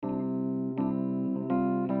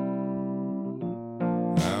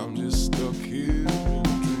here in a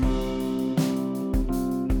dream.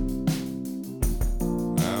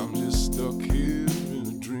 I'm just stuck here in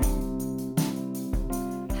a dream.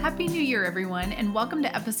 Happy New Year, everyone, and welcome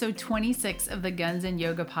to episode 26 of the Guns and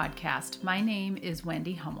Yoga podcast. My name is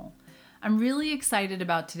Wendy Hummel. I'm really excited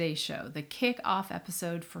about today's show, the kick-off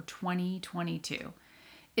episode for 2022.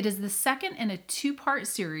 It is the second in a two-part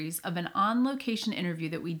series of an on-location interview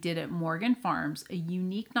that we did at Morgan Farms, a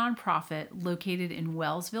unique nonprofit located in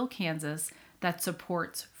Wellsville, Kansas, that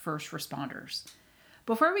supports first responders.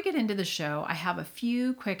 Before we get into the show, I have a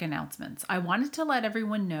few quick announcements. I wanted to let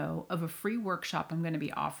everyone know of a free workshop I'm going to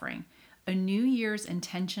be offering, a New Year's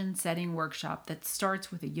intention setting workshop that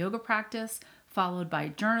starts with a yoga practice, followed by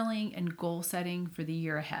journaling and goal setting for the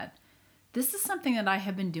year ahead. This is something that I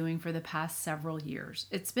have been doing for the past several years.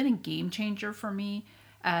 It's been a game changer for me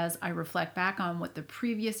as I reflect back on what the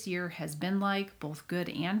previous year has been like, both good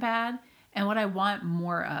and bad, and what I want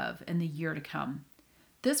more of in the year to come.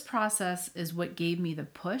 This process is what gave me the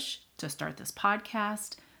push to start this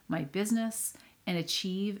podcast, my business, and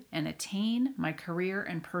achieve and attain my career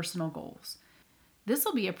and personal goals. This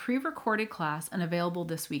will be a pre-recorded class and available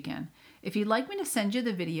this weekend. If you'd like me to send you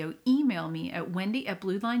the video, email me at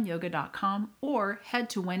wendy@bluelineyoga.com or head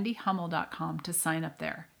to wendyhummel.com to sign up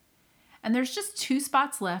there. And there's just 2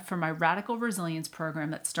 spots left for my Radical Resilience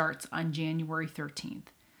program that starts on January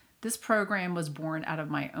 13th. This program was born out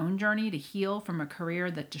of my own journey to heal from a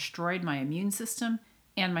career that destroyed my immune system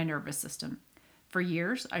and my nervous system. For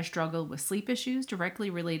years, I struggled with sleep issues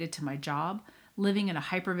directly related to my job, living in a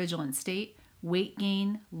hypervigilant state, weight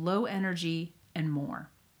gain, low energy, and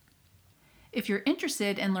more. If you're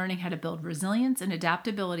interested in learning how to build resilience and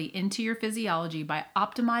adaptability into your physiology by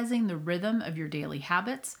optimizing the rhythm of your daily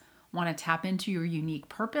habits, want to tap into your unique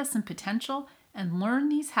purpose and potential, and learn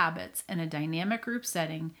these habits in a dynamic group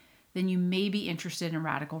setting, then you may be interested in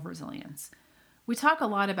Radical Resilience. We talk a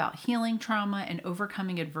lot about healing trauma and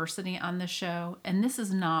overcoming adversity on this show, and this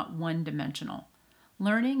is not one-dimensional.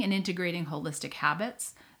 Learning and integrating holistic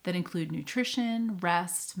habits that include nutrition,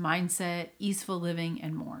 rest, mindset, easeful living,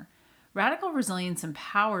 and more. Radical Resilience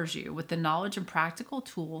empowers you with the knowledge and practical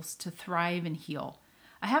tools to thrive and heal.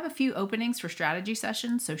 I have a few openings for strategy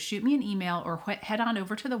sessions, so shoot me an email or head on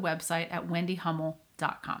over to the website at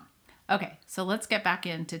wendyhummel.com. Okay, so let's get back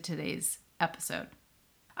into today's episode.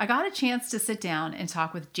 I got a chance to sit down and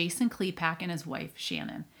talk with Jason Klepac and his wife,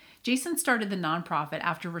 Shannon. Jason started the nonprofit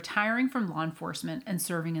after retiring from law enforcement and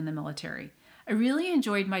serving in the military. I really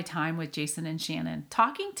enjoyed my time with Jason and Shannon.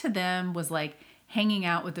 Talking to them was like hanging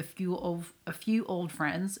out with a few old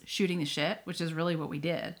friends, shooting the shit, which is really what we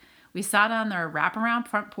did. We sat on their wraparound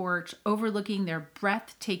front porch, overlooking their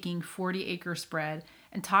breathtaking 40-acre spread,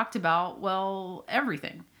 and talked about, well,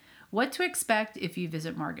 everything. What to expect if you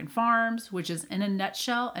visit Morgan Farms, which is in a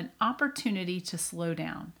nutshell an opportunity to slow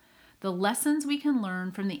down. The lessons we can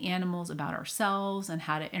learn from the animals about ourselves and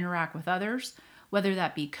how to interact with others, whether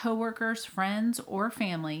that be coworkers, friends, or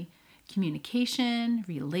family, communication,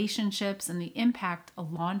 relationships, and the impact a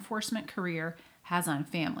law enforcement career has on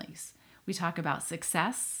families. We talk about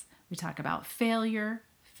success, we talk about failure,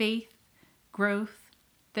 faith, growth,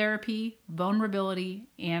 therapy, vulnerability,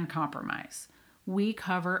 and compromise. We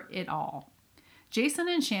cover it all. Jason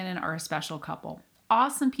and Shannon are a special couple,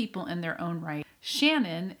 awesome people in their own right.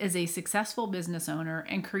 Shannon is a successful business owner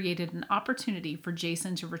and created an opportunity for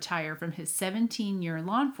Jason to retire from his 17-year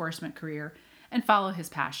law enforcement career and follow his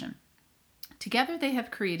passion. Together, they have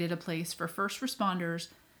created a place for first responders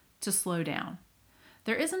to slow down.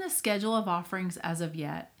 There isn't a schedule of offerings as of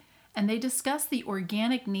yet, and they discuss the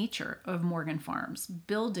organic nature of Morgan Farms,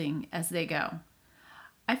 building as they go.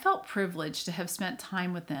 I felt privileged to have spent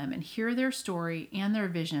time with them and hear their story and their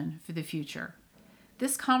vision for the future.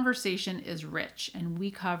 This conversation is rich, and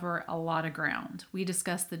we cover a lot of ground. We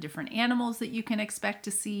discuss the different animals that you can expect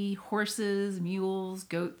to see: horses, mules,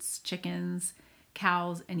 goats, chickens,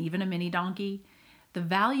 cows, and even a mini donkey, the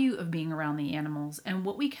value of being around the animals, and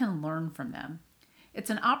what we can learn from them. It's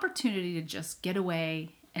an opportunity to just get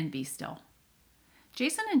away and be still.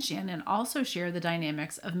 Jason and Shannon also share the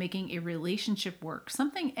dynamics of making a relationship work,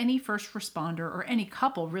 something any first responder, or any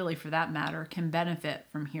couple really for that matter, can benefit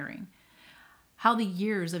from hearing. How the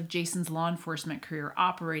years of Jason's law enforcement career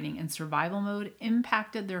operating in survival mode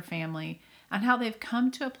impacted their family, and how they've come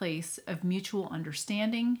to a place of mutual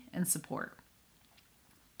understanding and support.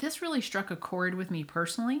 This really struck a chord with me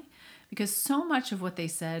personally because so much of what they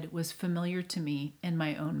said was familiar to me in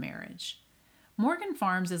my own marriage. Morgan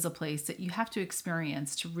Farms is a place that you have to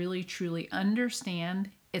experience to really truly understand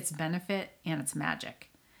its benefit and its magic.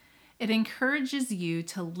 It encourages you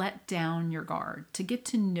to let down your guard, to get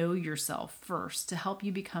to know yourself first, to help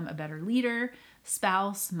you become a better leader,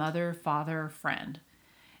 spouse, mother, father, friend.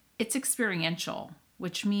 It's experiential,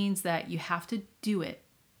 which means that you have to do it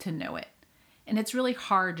to know it. And it's really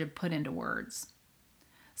hard to put into words.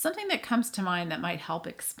 Something that comes to mind that might help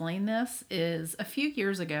explain this is a few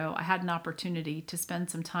years ago, I had an opportunity to spend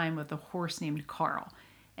some time with a horse named Carl.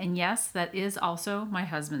 And yes, that is also my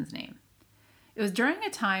husband's name. It was during a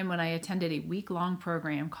time when I attended a week-long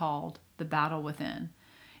program called The Battle Within.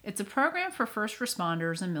 It's a program for first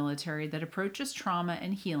responders and military that approaches trauma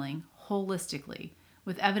and healing holistically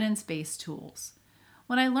with evidence-based tools.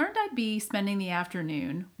 When I learned I'd be spending the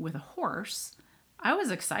afternoon with a horse, I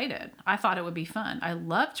was excited. I thought it would be fun. I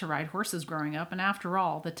loved to ride horses growing up, and after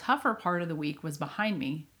all, the tougher part of the week was behind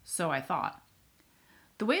me, so I thought.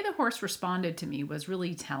 The way the horse responded to me was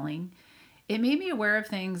really telling. It made me aware of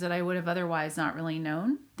things that I would have otherwise not really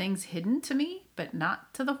known, things hidden to me, but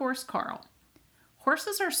not to the horse Carl.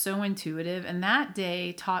 Horses are so intuitive, and that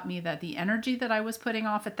day taught me that the energy that I was putting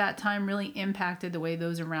off at that time really impacted the way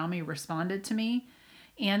those around me responded to me,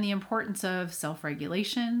 and the importance of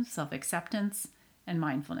self-regulation, self-acceptance, and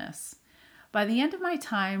mindfulness. By the end of my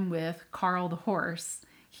time with Carl the horse,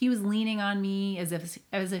 he was leaning on me as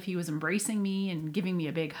if he was embracing me and giving me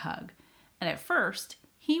a big hug. And at first,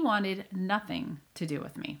 he wanted nothing to do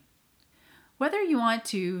with me. Whether you want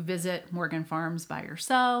to visit Morgan Farms by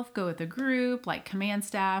yourself, go with a group like command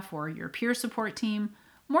staff or your peer support team,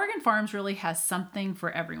 Morgan Farms really has something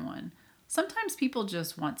for everyone. Sometimes people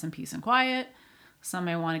just want some peace and quiet. Some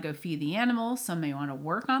may want to go feed the animals. Some may want to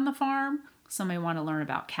work on the farm. Some may want to learn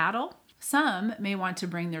about cattle. Some may want to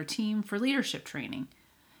bring their team for leadership training.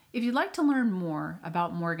 If you'd like to learn more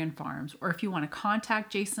about Morgan Farms, or if you want to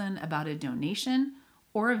contact Jason about a donation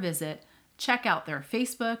or a visit, check out their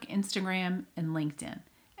Facebook, Instagram, and LinkedIn.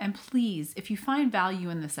 And please, if you find value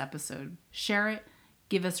in this episode, share it,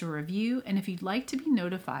 give us a review, and if you'd like to be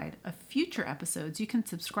notified of future episodes, you can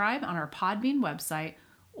subscribe on our Podbean website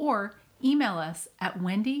or email us at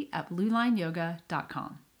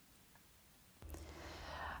wendy@bluelineyoga.com.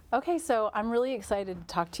 Okay, so I'm really excited to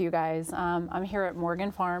talk to you guys. I'm here at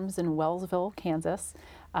Morgan Farms in Wellsville, Kansas.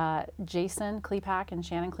 Jason Klepac and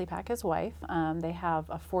Shannon Klepac, his wife, they have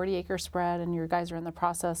a 40-acre spread, and you guys are in the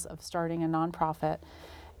process of starting a nonprofit.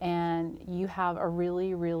 And you have a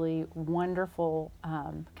really, really wonderful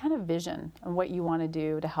kind of vision on what you want to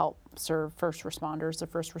do to help serve first responders, the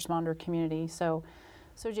first responder community. So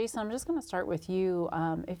Jason, I'm just going to start with you.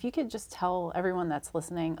 If you could just tell everyone that's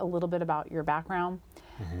listening a little bit about your background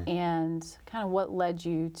and kind of what led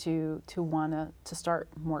you to want to start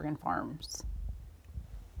Morgan Farms.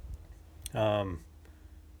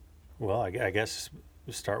 Well, I guess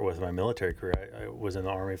start with my military career. I was in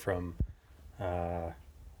the Army from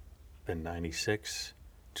in '96,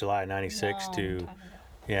 July '96 to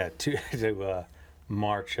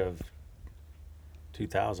March of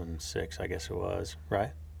 2006, I guess it was,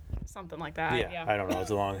 right? Something like that. Yeah. I don't know.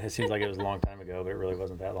 It seems like it was a long time ago, but it really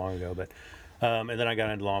wasn't that long ago. But and then I got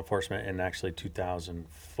into law enforcement in actually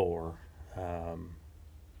 2004.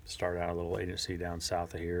 Started out a little agency down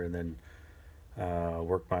south of here, and then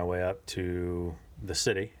worked my way up to the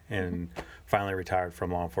city, and finally retired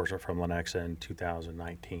from law enforcement from Lenexa in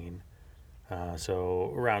 2019.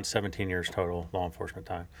 So around 17 years total law enforcement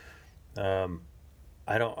time.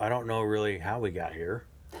 I don't know really how we got here.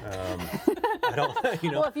 I don't,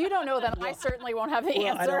 Well, if you don't know, then I certainly won't have the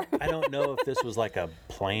answer. I don't know if this was like a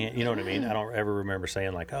plan. You know what I mean? I don't ever remember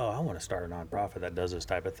saying like, "Oh, I want to start a nonprofit that does this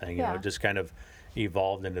type of thing." You know, it just kind of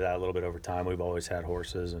evolved into that a little bit over time. We've always had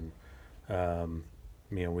horses, and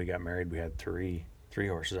we got married. We had three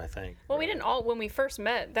horses, I think. Well, we didn't all when we first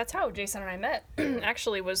met. That's how Jason and I met.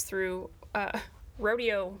 Actually, was through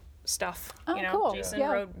rodeo stuff. Oh, cool. Jason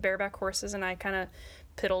rode bareback horses, and I kind of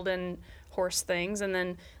piddled in horse things, and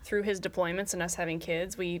then through his deployments and us having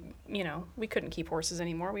kids, we couldn't keep horses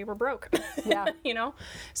anymore. We were broke.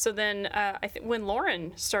 So then I think when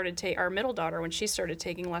Lauren started our middle daughter, when she started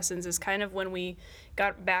taking lessons, is kind of when we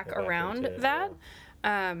got back around that.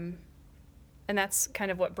 And that's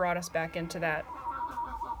kind of what brought us back into that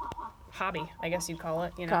hobby, I guess you'd call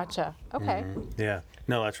it. Gotcha. Okay. Mm-hmm. Yeah.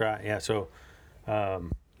 No, that's right. Yeah. So,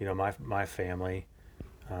 my family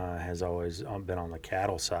has always been on the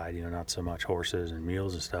cattle side, not so much horses and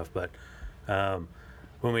mules and stuff. But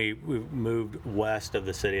when we moved west of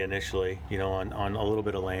the city initially, on a little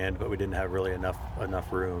bit of land, but we didn't have really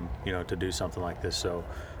enough room, to do something like this. So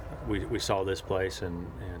we saw this place and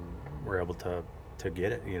were able to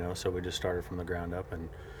get it, so we just started from the ground up, and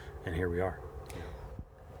here we are.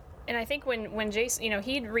 And I think when Jason,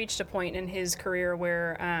 he'd reached a point in his career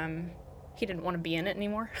where he didn't want to be in it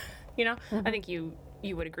anymore. I think you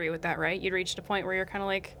would agree with that, right? You'd reached a point where you're kind of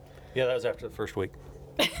like. Yeah, that was after the first week.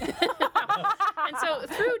 And so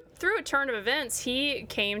through a turn of events, he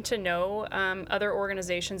came to know other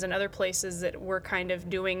organizations and other places that were kind of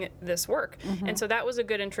doing this work. And so that was a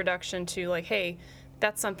good introduction to like, hey,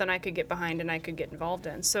 that's something I could get behind and I could get involved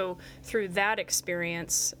in. So through that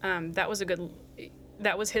experience,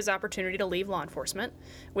 that was his opportunity to leave law enforcement,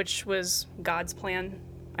 which was God's plan,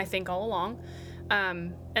 I think, all along.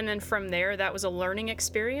 And then from there, that was a learning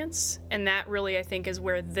experience. And that really, I think, is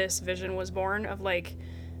where this vision was born of like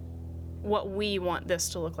what we want this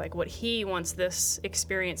to look like, what he wants this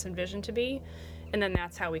experience and vision to be. And then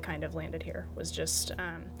that's how we kind of landed here, was just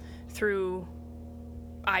through,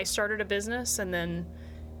 I started a business, and then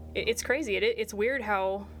it's crazy. It's weird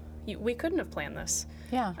how we couldn't have planned this.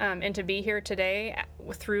 Yeah. And to be here today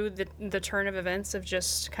through the turn of events of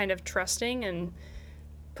just kind of trusting and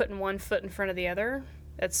putting one foot in front of the other,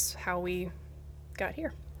 that's how we got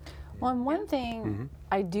here. Well, and one thing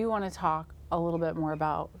I do want to talk a little bit more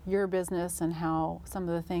about your business and how some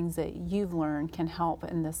of the things that you've learned can help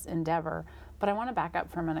in this endeavor. But I want to back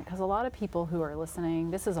up for a minute, because a lot of people who are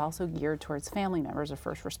listening, this is also geared towards family members of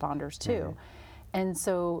first responders too. And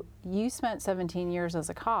so you spent 17 years as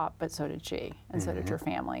a cop, but so did she, and so did your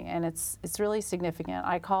family. And it's really significant.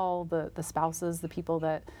 I call the spouses, the people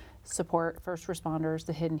that support first responders,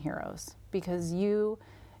 the hidden heroes, because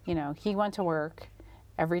he went to work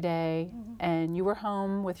every day and you were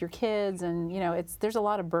home with your kids, and there's a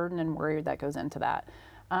lot of burden and worry that goes into that.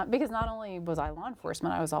 Because not only was I law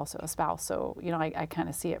enforcement, I was also a spouse, so I kind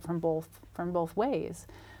of see it from both ways.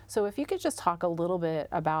 So if you could just talk a little bit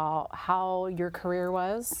about how your career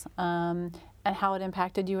was, and how it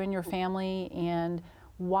impacted you and your family, and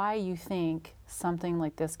why you think something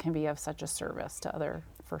like this can be of such a service to other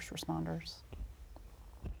first responders.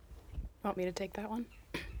 Want me to take that one?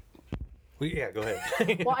 Well, yeah, go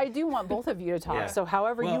ahead. Well, I do want both of you to talk, so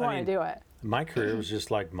however you want to do it. My career was just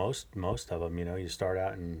like most of them. You start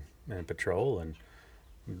out in patrol and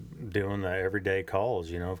doing the everyday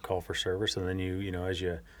calls, call for service, and then you as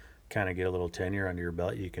you kind of get a little tenure under your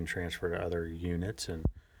belt, you can transfer to other units. And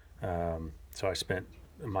so I spent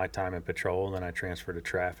my time in patrol, and then I transferred to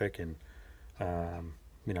traffic, and I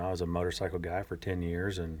was a motorcycle guy for 10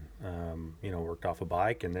 years, and worked off a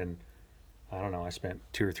bike, and then I spent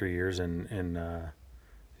 2 or 3 years in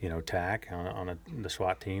TAC on the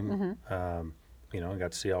SWAT team. I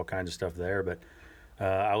got to see all kinds of stuff there, but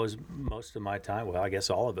I was most of my time, well, I guess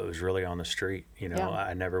all of it was really on the street.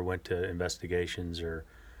 I never went to investigations, or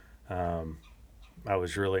I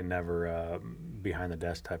was really never behind the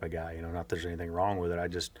desk type of guy. Not that there's anything wrong with it. I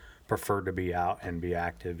just preferred to be out and be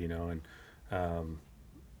active, and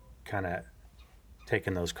kind of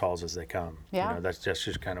taking those calls as they come. Yeah. That's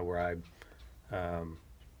just kind of where I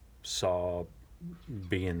saw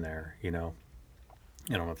being there. I don't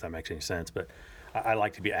know if that makes any sense, but I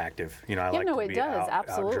like to be active. I like to be out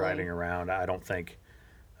driving around. I don't think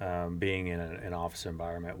being in an office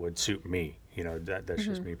environment would suit me. That's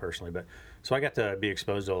just me personally. But so I got to be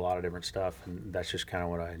exposed to a lot of different stuff, and that's just kind of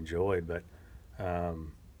what I enjoyed. But I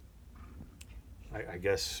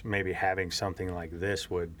guess maybe having something like this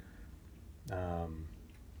would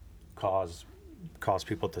cause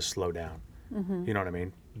people to slow down. You know what I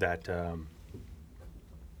mean? That.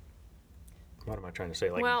 What am I trying to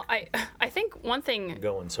say? Like, well, I think one thing,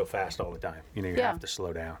 going so fast all the time, you have to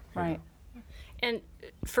slow down. Right. And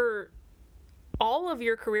for all of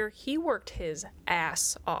your career, he worked his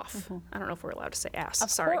ass off. I don't know if we're allowed to say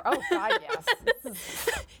ass. Sorry. Oh, God, yes.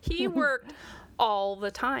 He worked all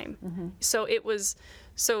the time. So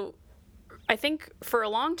I think for a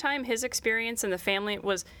long time, his experience in the family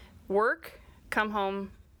was work, come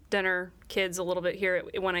home, dinner, kids a little bit here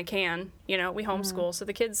when I can. We homeschool, so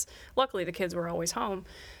luckily the kids were always home,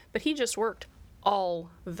 but he just worked all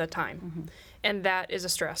the time. And that is a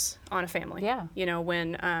stress on a family. Yeah.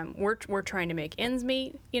 When we're trying to make ends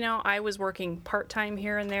meet, I was working part-time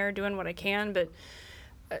here and there doing what I can, but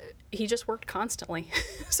he just worked constantly.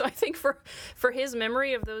 So I think for his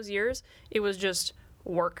memory of those years, it was just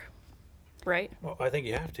work, right? Well, I think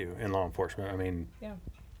you have to in law enforcement. I mean,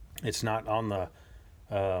 it's not on the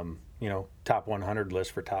top 100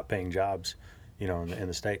 list for top paying jobs, in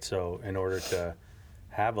the state. So in order to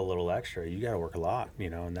have a little extra, you got to work a lot,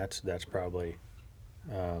 and that's probably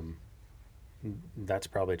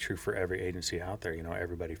true for every agency out there.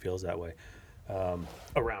 Everybody feels that way.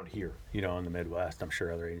 Around here, in the Midwest, I'm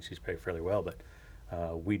sure other agencies pay fairly well, but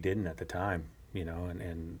we didn't at the time,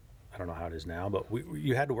 and I don't know how it is now, but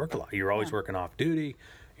you had to work a lot. You were always working off duty.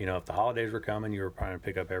 if the holidays were coming, you were trying to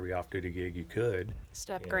pick up every off-duty gig you could.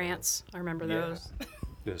 Step grants, I remember those.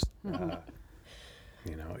 Just,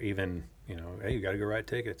 even, hey, you got to go write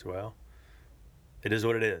tickets. Well, it is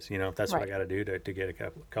what it is. If that's what I got to do to get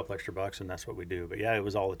a couple extra bucks, and that's what we do. But yeah, it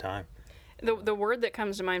was all the time. The word that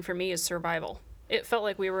comes to mind for me is survival. It felt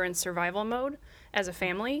like we were in survival mode as a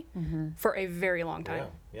family for a very long time.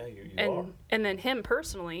 Yeah, you are. And then him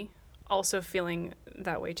personally also feeling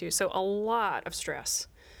that way too. So a lot of stress.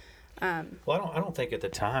 Well, I don't think at the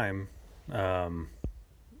time, and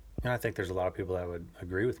I think there's a lot of people that would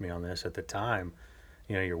agree with me on this. At the time,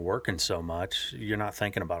 you're working so much, you're not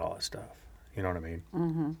thinking about all that stuff. You know what I mean?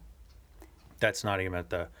 Mm-hmm. That's not even at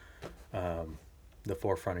the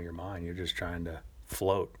forefront of your mind. You're just trying to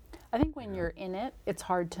float. I think when you're in it, it's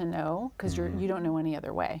hard to know because you don't know any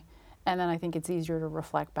other way. And then I think it's easier to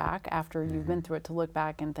reflect back after you've been through it, to look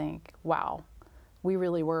back and think, wow, we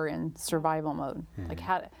really were in survival mode. Like,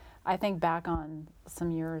 I think back on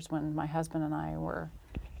some years when my husband and I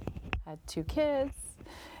had 2 kids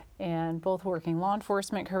and both working law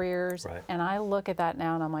enforcement careers. Right. And I look at that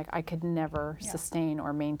now and I'm like, I could never sustain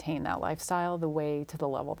or maintain that lifestyle to the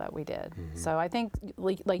level that we did. So I think,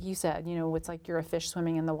 like you said, it's like you're a fish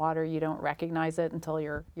swimming in the water. You don't recognize it until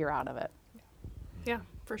you're out of it. Yeah,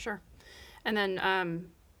 for sure. And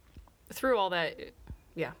then through all that,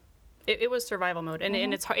 it was survival mode, and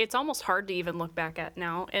it's almost hard to even look back at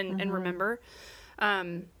now and remember.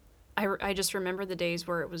 I just remember the days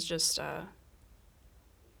where it was just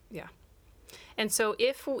And so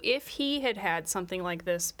if he had something like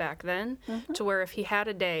this back then, to where if he had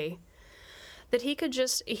a day that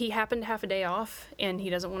he happened to have a day off and he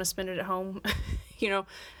doesn't want to spend it at home,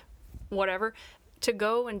 whatever, to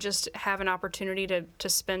go and just have an opportunity to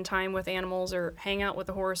spend time with animals or hang out with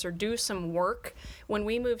a horse or do some work. When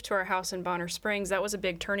we moved to our house in Bonner Springs, that was a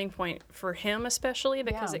big turning point for him, especially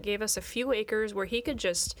because it gave us a few acres where he could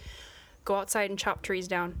just go outside and chop trees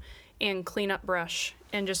down and clean up brush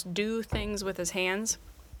and just do things with his hands.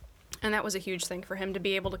 And that was a huge thing for him, to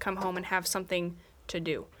be able to come home and have something to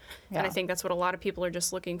do. Yeah. And I think that's what a lot of people are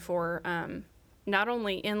just looking for, not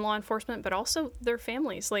only in law enforcement, but also their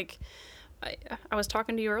families. Like, I was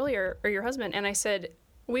talking to you earlier, or your husband, and I said,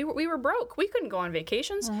 we were broke. We couldn't go on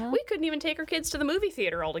vacations. We couldn't even take our kids to the movie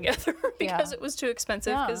theater altogether because it was too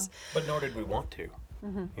expensive. Yeah. But nor did we want to,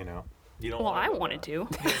 You don't I wanted to.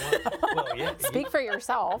 Speak for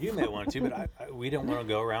yourself. You may want to, but we didn't want to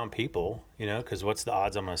go around people, because what's the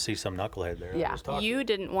odds I'm going to see some knucklehead there? Yeah. You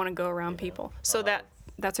didn't want to go around people. So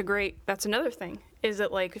that's another thing, is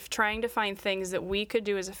that like trying to find things that we could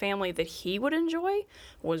do as a family that he would enjoy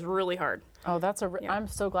was really hard. Oh, I'm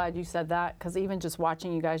so glad you said that, because even just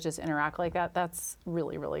watching you guys just interact like that, that's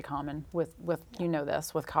really, really common with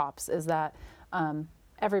with cops, is that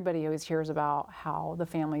everybody always hears about how the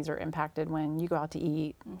families are impacted when you go out to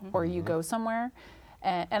eat or you go somewhere.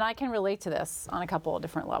 And I can relate to this on a couple of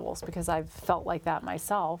different levels because I've felt like that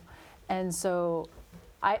myself. And so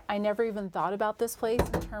I never even thought about this place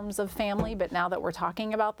in terms of family, but now that we're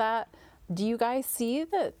talking about that, do you guys see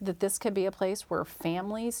that this could be a place where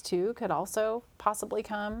families too could also possibly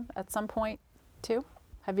come at some point too?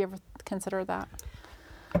 Have you ever considered that?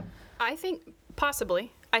 I think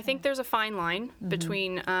possibly. I think there's a fine line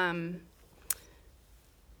between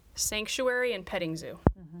sanctuary and petting zoo.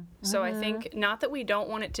 So I think, not that we don't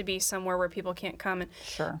want it to be somewhere where people can't come,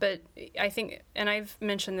 but I think, and I've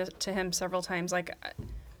mentioned this to him several times, like,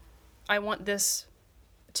 I want this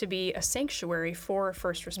to be a sanctuary for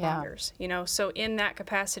first responders, so in that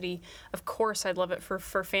capacity, of course, I'd love it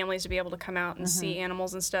for families to be able to come out and see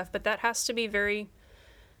animals and stuff, but that has to be very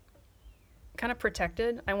kind of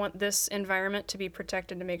protected. I want this environment to be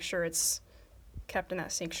protected to make sure it's kept in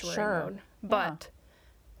that sanctuary mode. But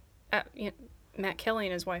Matt Kelly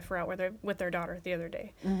and his wife were out with their daughter the other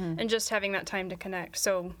day, and just having that time to connect.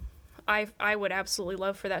 So I would absolutely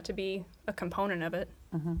love for that to be a component of it.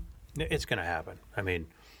 It's going to happen. I mean,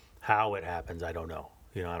 how it happens, I don't know.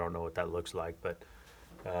 I don't know what that looks like, but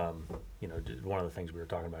one of the things we were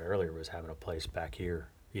talking about earlier was having a place back here.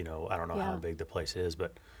 I don't know how big the place is,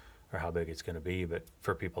 or how big it's going to be, but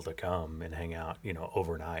for people to come and hang out,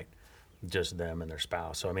 overnight, just them and their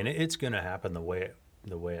spouse. So I mean, it's going to happen the way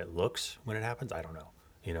it looks when it happens. I don't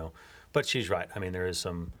know, But she's right. I mean, there is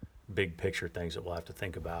some big picture things that we'll have to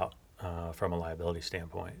think about from a liability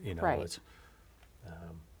standpoint. Right. It's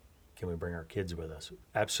can we bring our kids with us?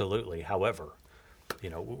 Absolutely. However,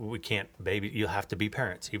 we can't you'll have to be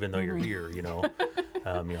parents, even though you're here. You'll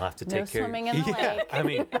have to take care. Swimming in the lake. I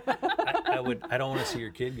mean, I don't want to see your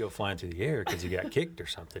kid go flying through the air because you got kicked or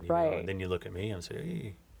something. Right. And then you look at me and say,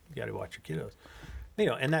 hey, you got to watch your kiddos.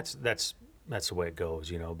 And that's that's the way it goes,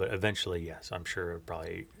 you know. But eventually, yes, I'm sure it'll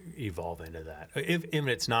probably evolve into that. If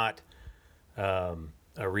it's not a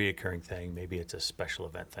reoccurring thing, maybe it's a special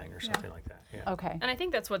event thing or something like that. Yeah. Okay. And I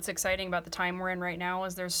think that's what's exciting about the time we're in right now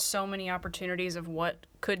is there's so many opportunities of what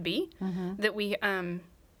could be that we don't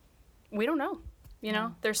know. You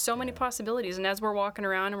know, there's so many possibilities. And as we're walking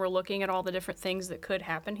around and we're looking at all the different things that could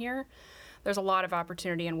happen here, there's a lot of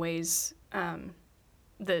opportunity and ways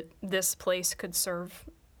that this place could serve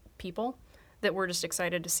people that we're just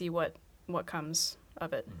excited to see what comes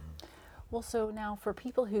of it. Well, so now for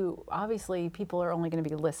people who, obviously people are only going to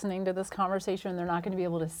be listening to this conversation, they're not going to be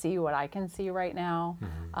able to see what I can see right now.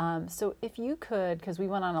 So if you could, because we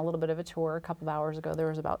went on a little bit of a tour a couple of hours ago, there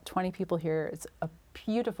was about 20 people here. It's a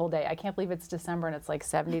beautiful day. I can't believe it's December and it's like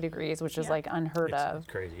 70 degrees, which is like unheard of.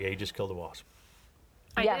 It's crazy. Yeah, you just killed a wasp.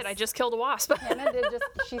 I did. I just killed a wasp. Hannah did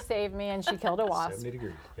she saved me and she killed a wasp. 70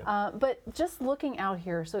 degrees. Yep. But just looking out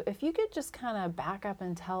here, so if you could just kind of back up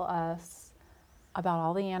and tell us about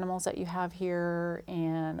all the animals that you have here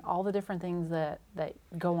and all the different things that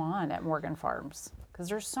go on at Morgan Farms, because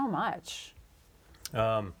there's so much.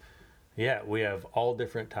 Yeah, we have all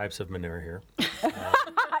different types of manure here.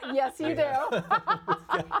 Yes, you do.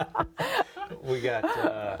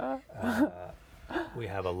 We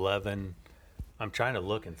have 11. I'm trying to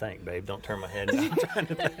look and think, babe. Don't turn my head. I'm trying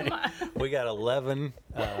to think. We got 11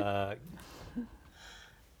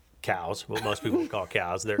 cows, what most people would call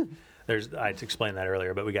cows. I explained that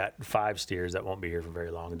earlier, but we got 5 steers that won't be here for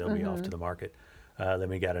very long, and they'll be off to the market. Then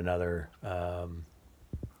we got another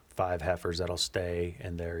 5 heifers that'll stay,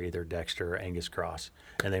 and they're either Dexter or Angus cross.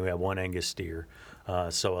 And then we have 1 Angus steer.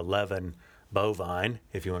 So 11 bovine,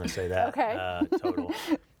 if you want to say that, total.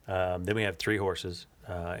 Then we have 3 horses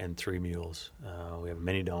and 3 mules. We have a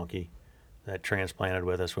mini donkey that transplanted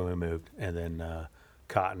with us when we moved, and then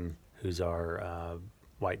Cotton, who's our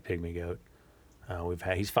white pygmy goat.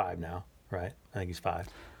 He's 5 now, right? I think he's 5.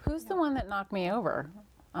 Who's the one that knocked me over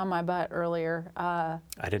on my butt earlier? I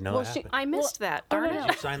didn't know that happened. I missed that. Darn it. Did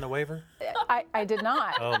you sign the waiver? I did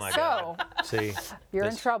not. Oh my God. See, you're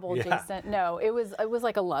in trouble, Jason. No, it was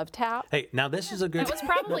like a love tap. Hey, now this is a good. It was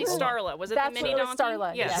probably Starla. Was it That's the mini what it was, donkey?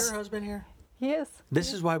 Starla, Yes. yes. Is your husband here? He is.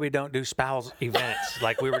 This is why we don't do spouse events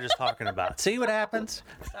like we were just talking about. See what happens?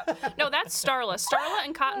 No, that's Starla. Starla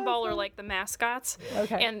and Cotton Ball are like the mascots.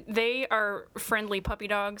 Okay. And they are friendly puppy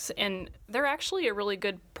dogs, and they're actually a really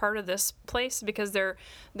good part of this place because they're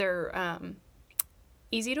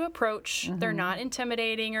easy to approach. They're not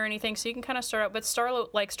intimidating or anything, so you can kind of start out. But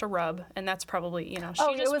Starla likes to rub, and that's probably, she just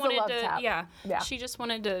it was wanted a love to, tap. Yeah. She just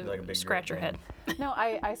wanted to Like a big scratch her girl. head. No,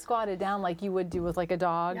 I squatted down like you would do with like a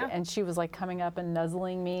dog, and she was like coming up and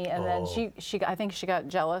nuzzling me, and then I think she got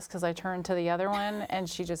jealous because I turned to the other one, and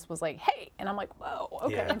she just was like, "Hey," and I'm like, "Whoa,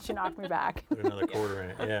 okay," Yeah. and she knocked me back. Put another quarter in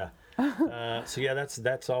it. Yeah. So yeah,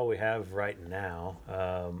 that's all we have right now.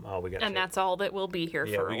 We got. And that's all that will be here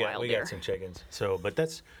for a while. We got some chickens. So, but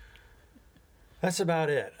that's about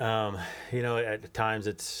it. At times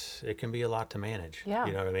it can be a lot to manage. Yeah.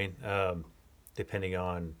 You know what I mean? Depending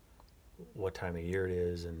on what time of year it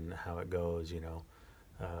is and how it goes.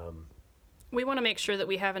 We want to make sure that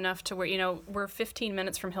we have enough to where, we're 15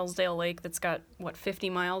 minutes from Hillsdale Lake that's got,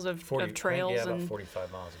 50 miles of trails. Yeah, about and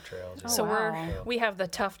 45 miles of trails. so wow. we have the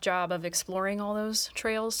tough job of exploring all those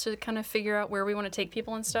trails to kind of figure out where we want to take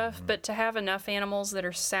people and stuff. But to have enough animals that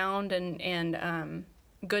are sound and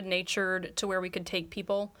good-natured to where we could take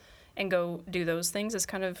people and go do those things is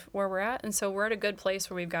kind of where we're at. And so we're at a good place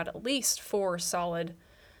where we've got at least 4 solid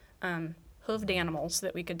hoofed animals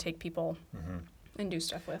that we could take people and do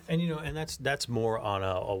stuff with. And and that's more on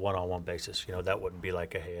a one-on-one basis. That wouldn't be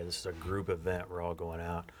like hey, this is a group event, we're all going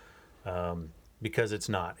out, because it's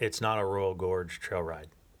not a Royal Gorge trail ride.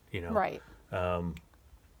 Right.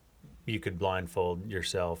 You could blindfold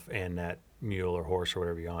yourself and that mule or horse or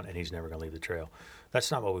whatever you're on, and he's never going to leave the trail.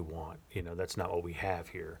 That's not what we want. That's not what we have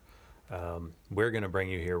here. We're going to bring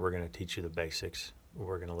you here. We're going to teach you the basics.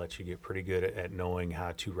 We're going to let you get pretty good at knowing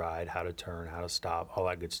how to ride, how to turn, how to stop, all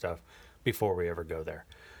that good stuff before we ever go there.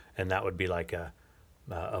 And that would be like a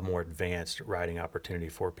more advanced riding opportunity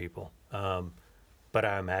for people. But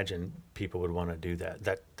I imagine people would want to do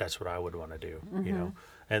that. That's what I would want to do,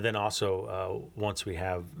 And then also, once we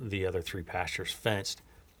have the other 3 pastures fenced,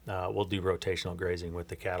 we'll do rotational grazing with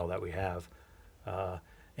the cattle that we have.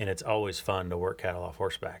 And it's always fun to work cattle off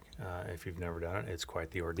horseback. If you've never done it, it's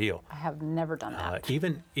quite the ordeal. I have never done that.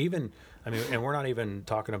 Even, and we're not even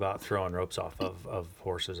talking about throwing ropes off of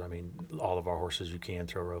horses. All of our horses you can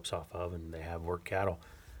throw ropes off of, and they have worked cattle.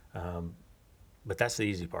 But that's the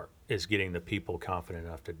easy part, is getting the people confident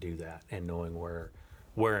enough to do that and knowing where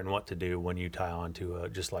where and what to do when you tie on to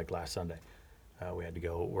just like last Sunday. We had to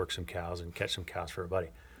go work some cows and catch some cows for a buddy.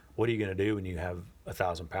 What are you going to do when you have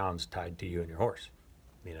 1,000 pounds tied to you and your horse?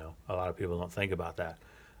 You know, a lot of people don't think about that.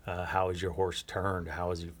 How is your horse turned?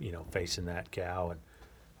 How is he, facing that cow? And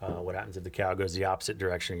what happens if the cow goes the opposite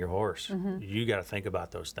direction of your horse? Mm-hmm. You got to think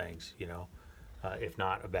about those things, if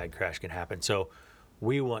not, a bad crash can happen. So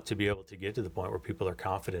we want to be able to get to the point where people are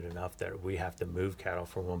confident enough that we have to move cattle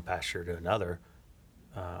from one pasture to another.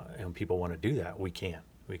 And people want to do that. We can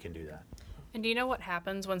do that. And do you know what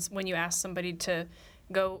happens when you ask somebody to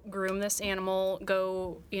go groom this animal,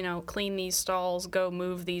 go, clean these stalls, go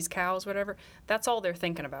move these cows, whatever? That's all they're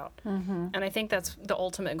thinking about. Mm-hmm. And I think that's the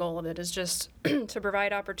ultimate goal of it, is just to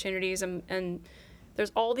provide opportunities. And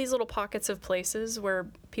there's all these little pockets of places where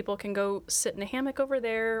people can go sit in a hammock over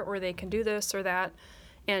there, or they can do this or that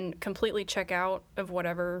and completely check out of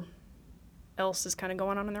whatever else is kind of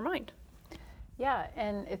going on in their mind. Yeah,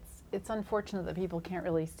 and it's unfortunate that people can't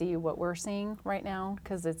really see what we're seeing right now,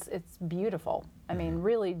 because it's beautiful. I mean,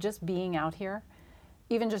 really, just being out here,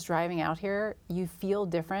 even just driving out here, you feel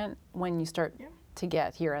different when you start to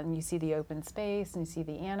get here and you see the open space and you see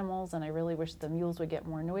the animals. And I really wish the mules would get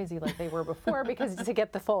more noisy like they were before, because to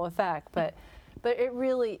get the full effect. But it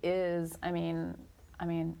really is. I mean,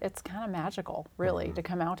 it's kind of magical, really, to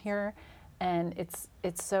come out here, and it's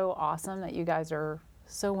so awesome that you guys are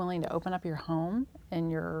so willing to open up your home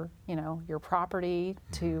and your property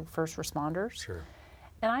to first responders. Sure.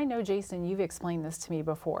 And I know, Jason, you've explained this to me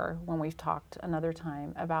before when we've talked another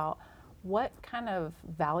time about what kind of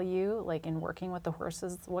value, like in working with the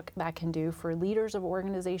horses, what that can do for leaders of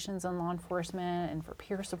organizations and law enforcement and for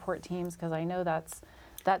peer support teams, because I know that's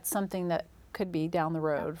something that could be down the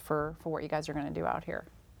road for what you guys are going to do out here.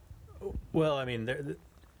 Well, I mean,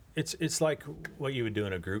 it's like what you would do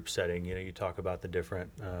in a group setting. You talk about the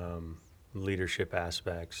different leadership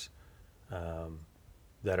aspects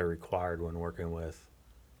that are required when working with,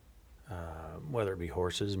 whether it be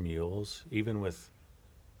horses, mules, even with,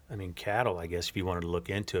 cattle, I guess, if you wanted to look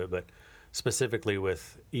into it, but specifically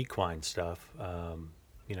with equine stuff,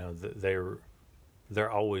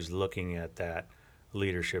 they're always looking at that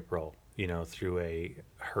leadership role, through a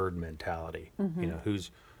herd mentality. Mm-hmm.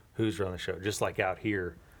 Who's running the show. Just like out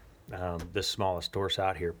here, the smallest horse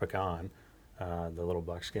out here, Pecan, the little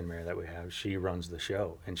buckskin mare that we have, she runs the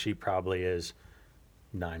show, and she probably is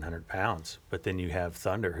 900 pounds. But then you have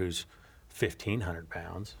Thunder, who's 1,500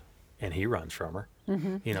 pounds, and he runs from her.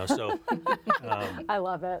 Mm-hmm. So I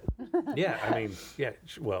love it.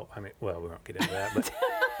 Well, we won't get into that, but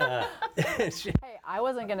hey, I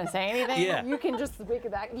wasn't going to say anything. Yeah. You can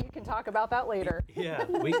you can talk about that later. Yeah,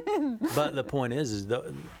 but the point is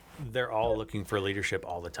they're all looking for leadership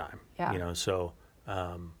all the time. Yeah. So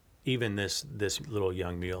even this little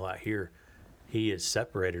young mule out here, he is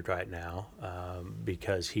separated right now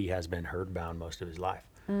because he has been herd bound most of his life.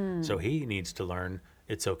 So he needs to learn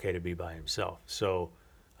it's okay to be by himself. So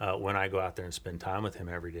when I go out there and spend time with him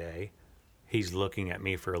every day, he's looking at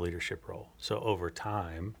me for a leadership role. So over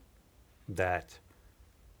time, that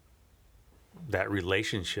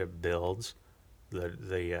relationship builds,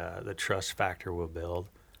 the trust factor will build,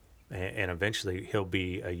 and eventually he'll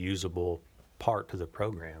be a usable part to the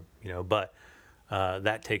program. But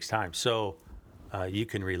that takes time. So you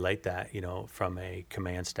can relate that, from a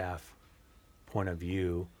command staff point of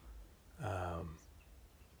view,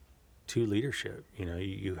 to leadership.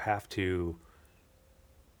 You have to,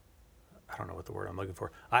 I don't know what the word I'm looking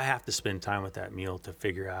for. I have to spend time with that mule to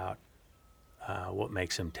figure out what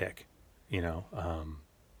makes him tick.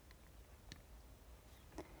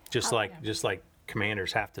 Just like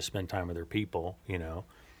commanders have to spend time with their people,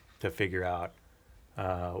 to figure out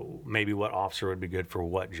maybe what officer would be good for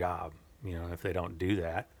what job. If they don't do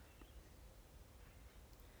that.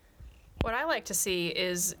 What I like to see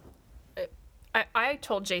is, I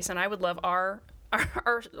told Jason I would love our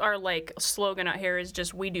like slogan out here is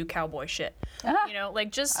just, we do cowboy shit.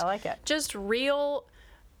 Just I like it. Just real,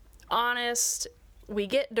 honest. We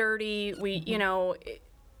get dirty.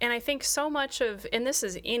 And I think so much of, and this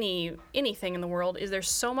is anything in the world, is there's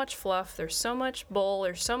so much fluff, there's so much bull,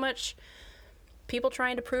 there's so much people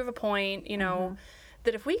trying to prove a point,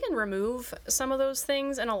 that if we can remove some of those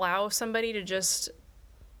things and allow somebody to just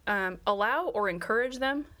allow or encourage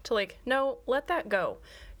them to no, let that go.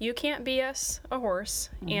 You can't BS a horse,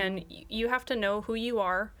 and you have to know who you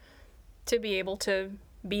are to be able to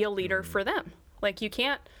be a leader for them. You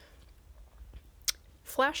can't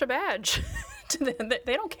flash a badge to them.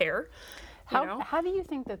 They don't care. How do you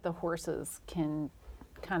think that the horses can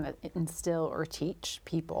kind of instill or teach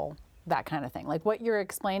people that kind of thing. Like what you're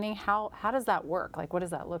explaining, how does that work? Like what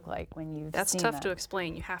does that look like when you've That's seen tough that? to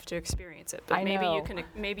explain. You have to experience it. But I maybe know. you can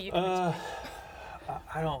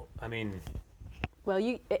I mean, Well,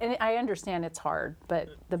 and I understand it's hard, but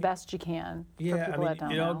the best you can for people that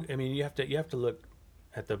don't know. I mean, you have to look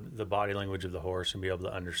at the body language of the horse and be able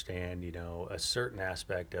to understand, a certain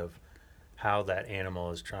aspect of how that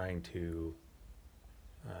animal is trying to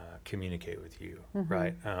communicate with you,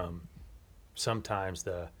 right? Sometimes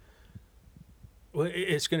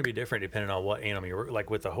it's going to be different depending on what animal you're like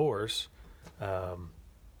with the horse.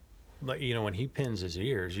 Like when he pins his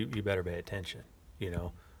ears, you better pay attention.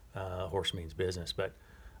 Horse means business, but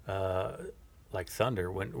like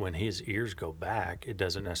Thunder, when his ears go back, it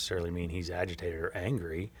doesn't necessarily mean he's agitated or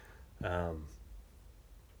angry.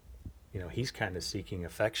 He's kind of seeking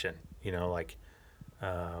affection. I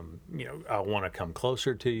want to come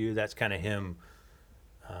closer to you. That's kind of him.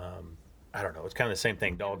 I don't know. It's kind of the same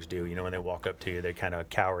thing dogs do. When they walk up to you, they kind of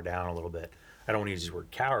cower down a little bit. I don't want to use the word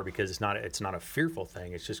cower because it's not a fearful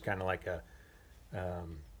thing. It's just kind of like a,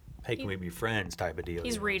 hey, can we be friends type of deal.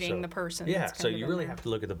 He's reading the person. Yeah, so you really have to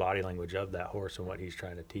look at the body language of that horse and what he's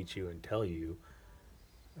trying to teach you and tell you.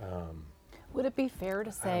 Would it be fair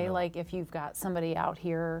to say, like, if you've got somebody out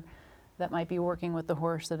here that might be working with the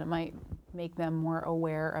horse, that it might make them more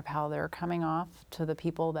aware of how they're coming off to the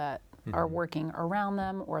people that are working around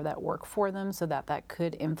them or that work for them, so that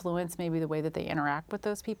could influence maybe the way that they interact with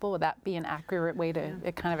those people? Would that be an accurate way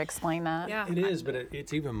to kind of explain that? Yeah. It is, but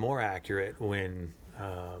it's even more accurate when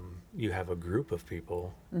you have a group of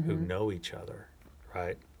people who know each other,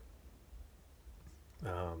 right?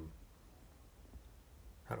 How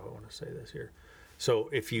do I want to say this here? So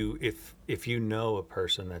if you know a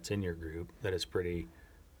person that's in your group that is pretty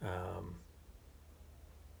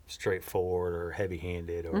straightforward or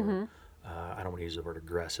heavy-handed, or I don't want to use the word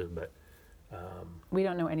aggressive, but we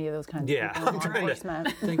don't know any of those kinds of people. I'm trying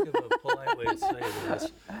to think of a polite way to say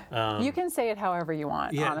this. You can say it however you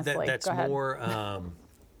want. Honestly, that's Go ahead. more.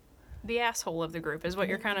 The asshole of the group is what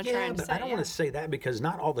you're kind of trying to but say. I don't want to say that because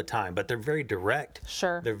not all the time, but they're very direct.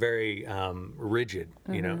 Sure. They're very rigid,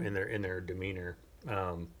 in their demeanor.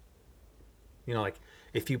 Like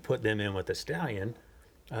if you put them in with a stallion,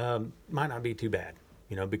 might not be too bad,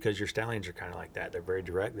 because your stallions are kind of like that. They're very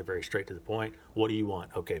direct. They're very straight to the point. What do you want?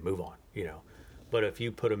 Okay, move on. But if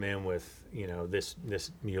you put them in with, this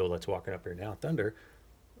mule that's walking up here now, Thunder,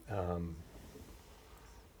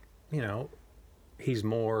 he's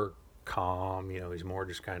more calm. He's more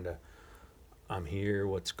just kind of, I'm here.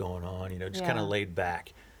 What's going on? Just kind of laid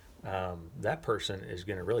back. That person is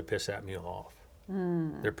going to really piss that mule off.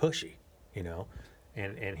 They're pushy,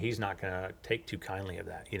 and he's not going to take too kindly of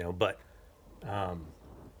that, but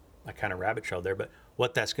I kind of rabbit trailed there, but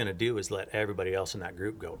what that's going to do is let everybody else in that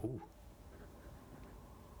group go, ooh.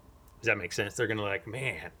 Does that make sense? They're going to like,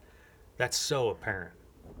 man, that's so apparent.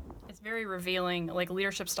 It's very revealing. Like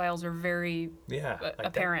leadership styles are very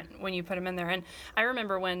apparent when you put them in there. And I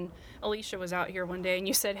remember when Alicia was out here one day and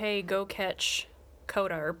you said, hey, go catch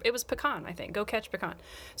Coda, or it was Pecan, I think. Go catch Pecan.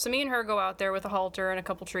 So me and her go out there with a halter and a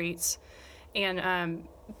couple treats, and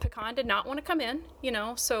Pecan did not want to come in,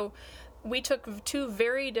 so we took two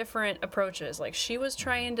very different approaches. Like she was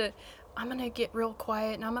trying to, I'm going to get real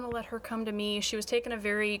quiet and I'm going to let her come to me. She was taking a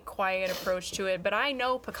very quiet approach to it, but I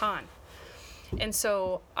know Pecan. And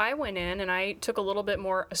so I went in and I took a little bit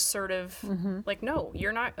more assertive, like, no,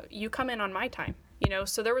 you come in on my time.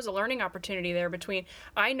 So there was a learning opportunity there between,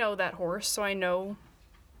 I know that horse, so I know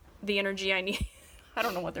the energy I need. I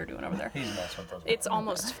don't know what they're doing over there. He's messing with those. It's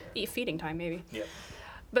almost feeding time, maybe. Yep.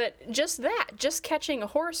 But just catching a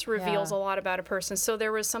horse reveals a lot about a person. So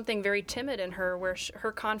there was something very timid in her where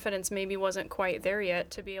her confidence maybe wasn't quite there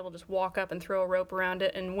yet to be able to just walk up and throw a rope around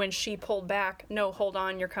it. And when she pulled back, no, hold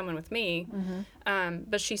on, you're coming with me.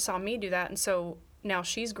 But she saw me do that. And so now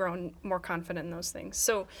she's grown more confident in those things.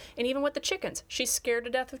 So, and even with the chickens, she's scared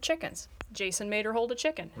to death of chickens. Jason made her hold a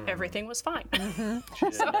chicken. Everything was fine. She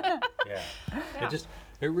did.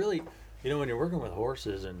 It really, when you're working with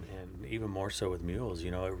horses and even more so with mules,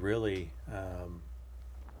 it really,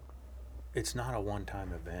 it's not a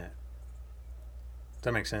one-time event. Does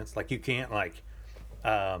that make sense? Like you can't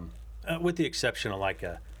with the exception of like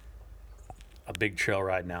a big trail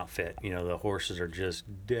riding outfit, the horses are just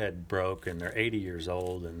dead broke and they're 80 years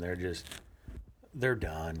old and they're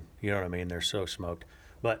done. You know what I mean? They're so smoked.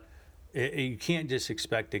 But you can't just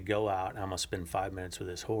expect to go out and I'm going to spend 5 minutes with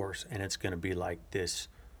this horse and it's going to be like this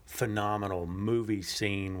phenomenal movie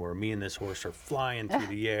scene where me and this horse are flying through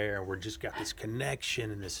the air and we're just got this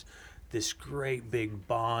connection and this great big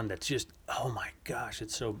bond that's just, oh my gosh,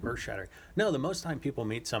 it's so earth-shattering. No, the most time people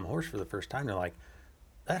meet some horse for the first time, they're like,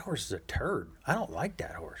 that horse is a turd. I don't like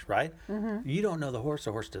that horse, right? You don't know the horse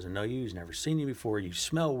doesn't know you, he's never seen you before, you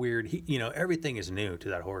smell weird, everything is new to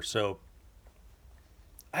that horse. So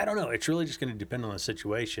I don't know, it's really just going to depend on the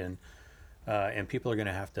situation, and people are going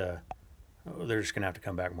to have to, they're just going to have to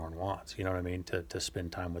come back more than once, you know what I mean, to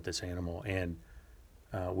spend time with this animal. And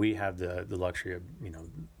we have the luxury of,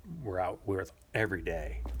 we're out with every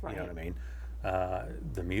day, you know what I mean.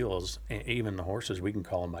 The mules, even the horses, we can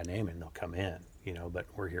call them by name and they'll come in, but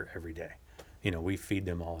we're here every day. We feed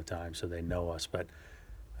them all the time, so they know us. But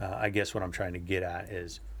I guess what I'm trying to get at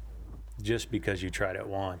is, just because you tried it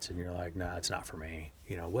once and you're like, nah, it's not for me,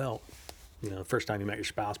 the first time you met your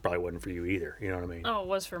spouse probably wasn't for you either. You know what I mean? Oh, it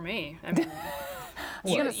was for me. I mean, I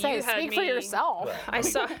was gonna say, speak for yourself.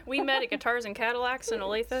 We met at Guitars and Cadillacs in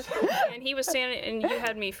Olathe, and he was standing, and you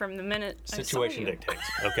had me from the minute situation I saw you.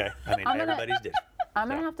 dictates. Okay, I mean, everybody's different. I'm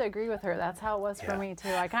gonna have to agree with her. That's how it was for me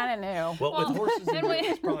too. I kind of knew. Well, with horses,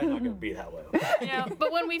 it's probably not gonna be that way. Yeah,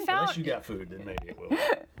 but when we found, unless you got food, then maybe it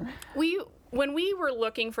will. When we were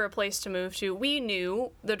looking for a place to move to, we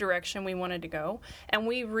knew the direction we wanted to go, and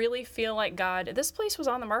we really feel like this place was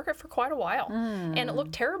on the market for quite a while, and it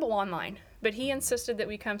looked terrible online, but he insisted that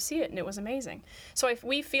we come see it, and it was amazing. So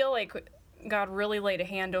we feel like God really laid a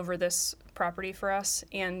hand over this property for us,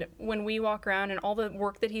 and when we walk around and all the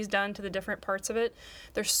work that he's done to the different parts of it,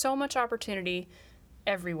 there's so much opportunity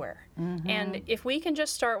everywhere. And if we can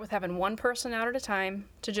just start with having one person out at a time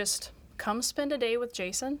to just come spend a day with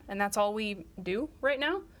Jason, and that's all we do right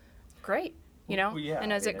now, great. Well, yeah,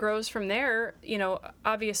 and as it grows from there,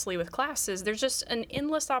 obviously with classes, there's just an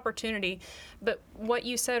endless opportunity. But what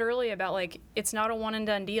you said earlier about, like, it's not a one and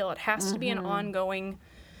done deal. It has to be an ongoing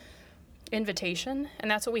invitation,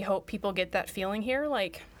 and that's what we hope people get that feeling here.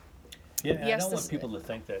 Like, yes, I don't want people to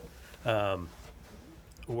think that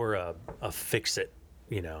we're a fix-it.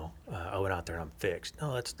 I went out there and I'm fixed.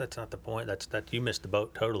 No, that's not the point. That you missed the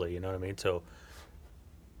boat totally. You know what I mean? So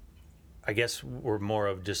I guess we're more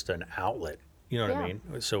of just an outlet. You know what I mean?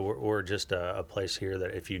 So we're just a place here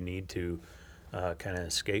that if you need to kind of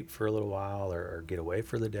escape for a little while or get away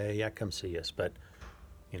for the day, come see us. But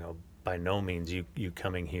by no means you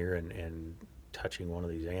coming here and touching one of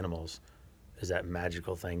these animals is that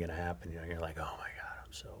magical thing going to happen. You're like, oh my God,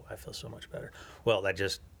 I feel so much better. Well, I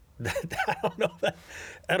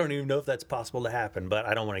don't even know if that's possible to happen, but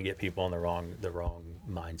I don't want to get people on the wrong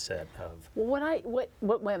mindset of.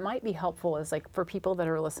 What might be helpful is, like, for people that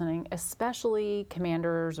are listening, especially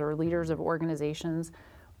commanders or leaders of organizations,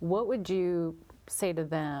 what would you say to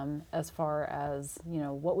them as far as,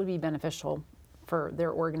 what would be beneficial for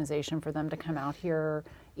their organization for them to come out here,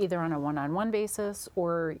 either on a one-on-one basis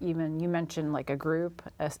or even, you mentioned like a group,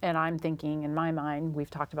 and I'm thinking in my mind, we've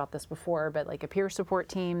talked about this before, but like a peer support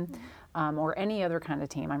team or any other kind of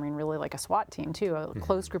team. I mean, really like a SWAT team too, a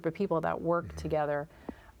close group of people that work together.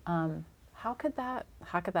 How could that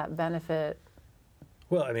benefit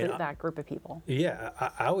that group of people? Yeah,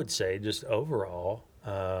 I would say just overall,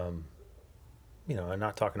 I'm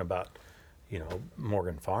not talking about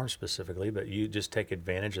Morgan Farm specifically, but you just take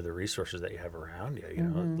advantage of the resources that you have around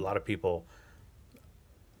you. A lot of people,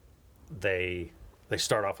 they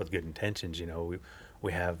start off with good intentions.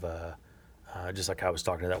 We have just like I was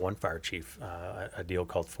talking to that one fire chief, a deal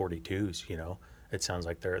called 42s. It sounds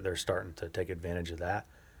like they're starting to take advantage of that,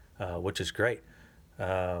 which is great.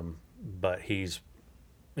 But he's,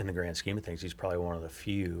 in the grand scheme of things, he's probably one of the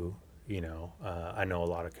few. I know a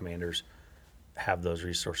lot of commanders have those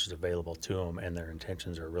resources available to them, and their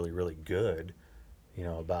intentions are really, really good,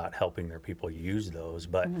 about helping their people use those,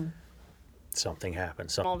 but something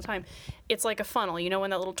happens. All the time. It's like a funnel, when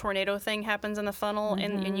that little tornado thing happens in the funnel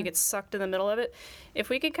and you get sucked in the middle of it. If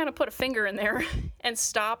we could kind of put a finger in there and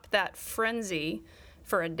stop that frenzy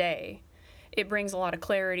for a day, it brings a lot of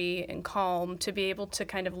clarity and calm to be able to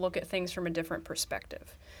kind of look at things from a different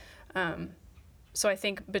perspective. So I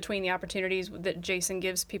think between the opportunities that Jason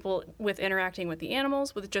gives people with interacting with the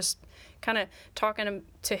animals, with just kind of talking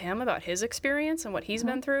to him about his experience and what he's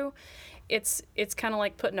been through, it's kind of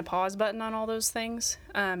like putting a pause button on all those things.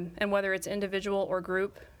 And whether it's individual or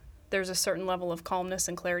group, there's a certain level of calmness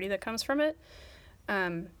and clarity that comes from it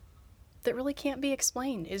that really can't be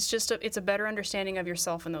explained. It's a better understanding of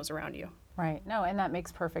yourself and those around you. Right. No, and that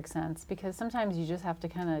makes perfect sense, because sometimes you just have to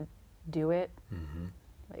kind of do it.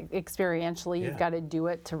 Experientially, you've got to do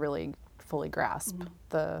it to really fully grasp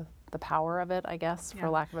the power of it, I guess, for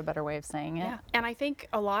lack of a better way of saying it. Yeah, and I think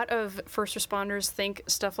a lot of first responders think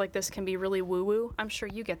stuff like this can be really woo-woo. I'm sure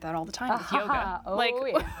you get that all the time with yoga.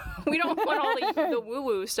 We don't want all the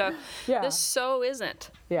woo-woo stuff. Yeah. This so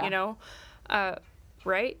isn't,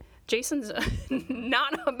 right? Jason's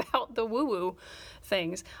not about the woo-woo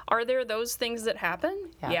things. Are there those things that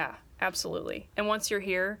happen? Yeah, absolutely. And once you're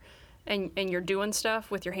here and you're doing stuff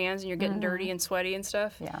with your hands and you're getting dirty and sweaty and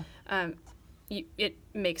stuff, it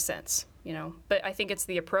makes sense, you know. But I think it's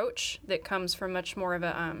the approach that comes from much more of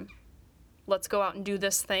a let's go out and do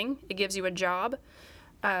this thing. It gives you a job.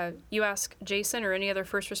 You ask Jason or any other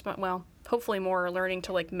first responder, well, hopefully more are learning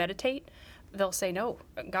to like meditate. They'll say, no,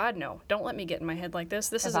 God, no, don't let me get in my head like this.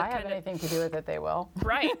 This is if I have anything to do with it, they will.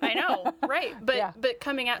 Right, I know, right. But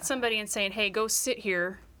coming at somebody and saying, hey, go sit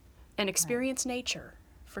here and experience nature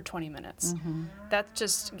for 20 minutes. That's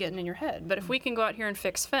just getting in your head. But if we can go out here and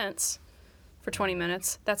fix fence for 20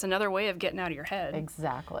 minutes, that's another way of getting out of your head.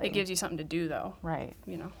 Exactly. It gives you something to do, though. Right.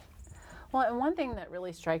 You know. Well, and one thing that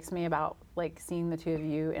really strikes me about like seeing the two of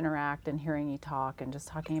you interact and hearing you talk and just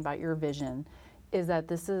talking about your vision is that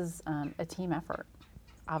this is a team effort,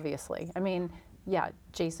 obviously. I mean, yeah,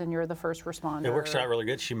 Jason, you're the first responder. It works out really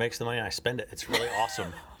good. She makes the money, I spend it. It's really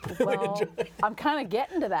awesome. Well, I'm kind of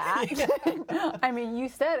getting to that. I mean, you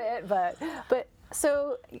said it, but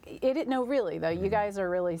so no, really though, you guys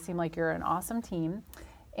seem like you're an awesome team.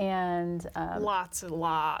 And lots and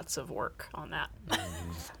lots of work on that.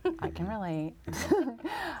 I can relate.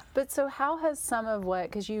 But so how has some of what,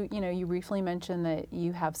 because you briefly mentioned that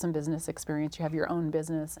you have some business experience, you have your own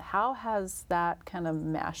business. How has that kind of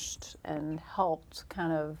meshed and helped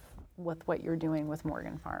kind of with what you're doing with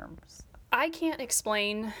Morgan Farms? I can't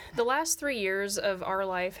explain. The last 3 years of our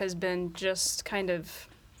life has been just kind of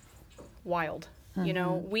wild. You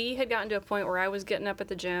know, we had gotten to a point where I was getting up at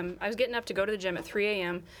the gym. I was getting up to go to the gym at 3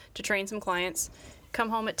 a.m. to train some clients, come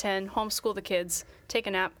home at 10, homeschool the kids, take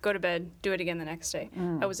a nap, go to bed, do it again the next day.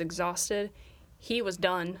 I was exhausted. He was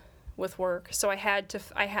done with work. So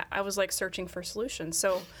I was like searching for solutions.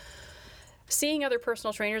 So seeing other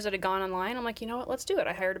personal trainers that had gone online, I'm like, you know what, let's do it.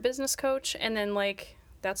 I hired a business coach, and then like,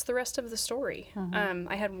 that's the rest of the story.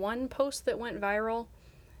 I had one post that went viral,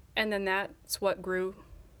 and then that's what grew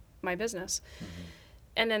my business.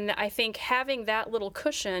 And then I think having that little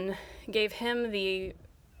cushion gave him the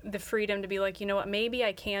freedom to be like, you know what, maybe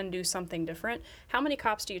I can do something different. How many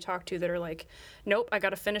cops do you talk to that are like, nope, I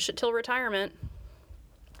got to finish it till retirement?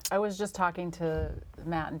 I was just talking to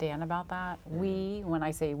Matt and Dan about that. When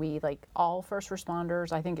I say we, like all first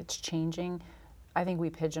responders, I think it's changing. I think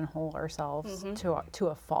we pigeonhole ourselves to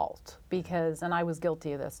a fault because, and I was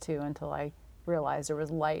guilty of this too until I realized there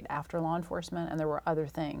was light after law enforcement and there were other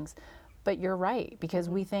things. But you're right, because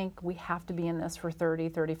we think we have to be in this for 30,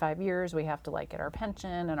 35 years. We have to like get our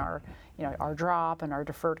pension and our drop and our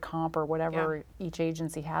deferred comp or whatever each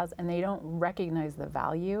agency has, and they don't recognize the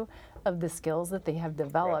value of the skills that they have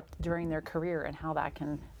developed during their career and how that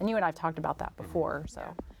can, and you and I've talked about that before, so.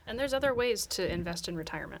 And there's other ways to invest in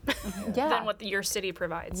retirement than what your city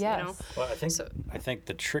provides, you know? Well, I think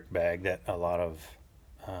the trick bag that a lot of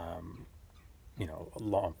I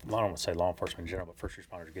don't want to say law enforcement in general, but first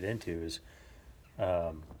responders get into is,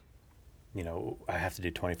 I have to do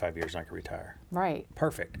 25 years and I can retire. Right.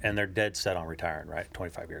 Perfect. And they're dead set on retiring, right?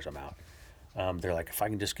 25 years, I'm out. They're like, if I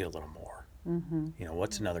can just get a little more,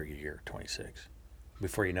 what's another year, 26?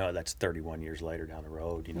 Before you know it, that's 31 years later down the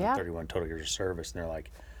road, 31 total years of service. And they're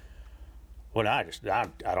like, well, I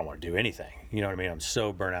don't want to do anything. You know what I mean? I'm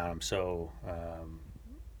so burnt out. I'm so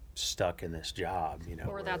stuck in this job,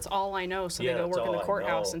 Or that's all I know, so they go work in the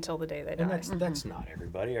courthouse until the day they die. And that's not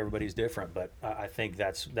everybody. Everybody's different, but I think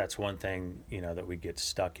that's one thing, that we get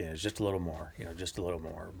stuck in is just a little more, just a little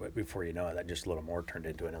more. But before you know it, that just a little more turned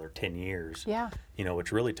into another 10 years. Yeah.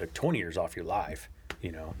 Which really took 20 years off your life,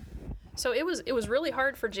 So it was really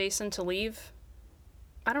hard for Jason to leave.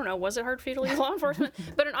 I don't know, was it hard for you to leave law enforcement?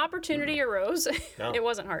 But an opportunity arose. No. It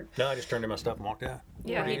wasn't hard. No, I just turned in my stuff and walked out.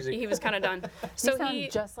 Yeah, he was kind of done. So he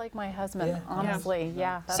sounds just like my husband, honestly.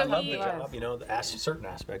 Yeah. I love the job, certain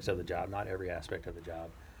aspects of the job, not every aspect of the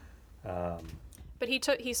job. But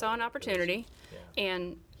he saw an opportunity,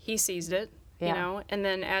 and he seized it. And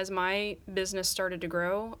then as my business started to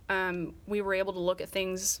grow, we were able to look at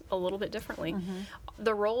things a little bit differently.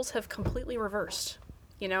 The roles have completely reversed.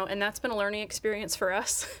 And that's been a learning experience for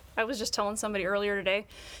us. I was just telling somebody earlier today,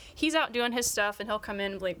 he's out doing his stuff, and he'll come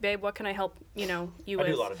in and be like, babe, what can I help you with?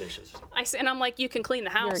 I do a lot of dishes. And I'm like, you can clean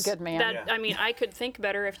the house. You're a good man. I mean, I could think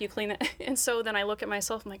better if you clean it. And so then I look at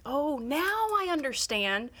myself, I'm like, oh, now I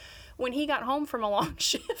understand when he got home from a long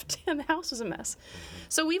shift and the house was a mess.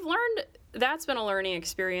 So we've learned, that's been a learning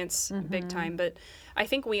experience big time. But I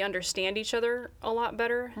think we understand each other a lot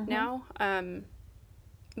better now.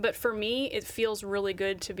 But for me, it feels really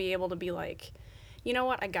good to be able to be like, you know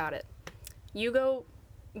what, I got it. You go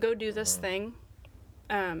do this thing.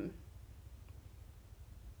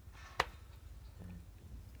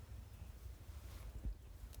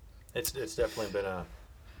 It's definitely been a.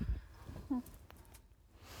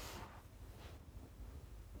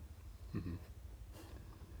 Mm-hmm.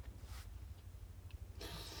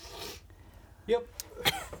 Yep.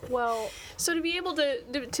 Well, so to be able to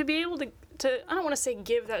I don't want to say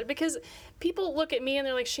give that, because people look at me and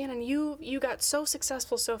they're like, Shannon, you got so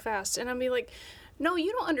successful so fast, and I'm be like, no,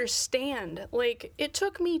 you don't understand. Like, it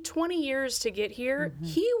took me 20 years to get here. Mm-hmm.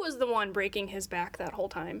 He was the one breaking his back that whole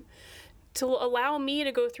time to allow me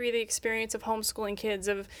to go through the experience of homeschooling kids,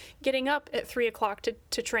 of getting up at 3 o'clock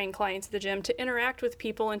to train clients at the gym, to interact with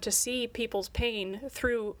people and to see people's pain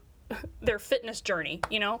through their fitness journey.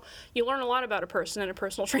 You know, you learn a lot about a person in a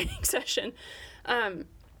personal training session.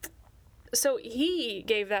 So he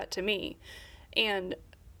gave that to me, and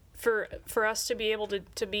for us to be able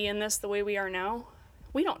to be in this the way we are now,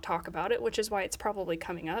 we don't talk about it, which is why it's probably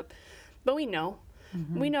coming up, but we know.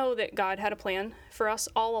 Mm-hmm. We know that God had a plan for us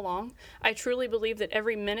all along. I truly believe that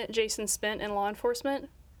every minute Jason spent in law enforcement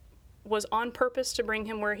was on purpose to bring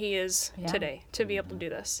him where he is today, to be able to do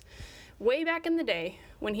this. Way back in the day,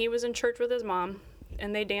 when he was in church with his mom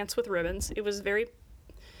and they danced with ribbons, it was very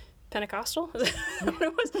Pentecostal.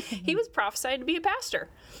 It was. He was prophesied to be a pastor.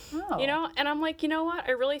 Oh. You know, and I'm like, you know what?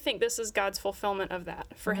 I really think this is God's fulfillment of that.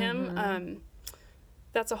 For him,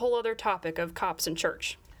 that's a whole other topic of cops and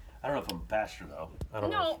church. I don't know if I'm a pastor, though. I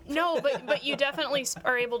don't know. No, but you definitely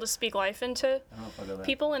are able to speak life into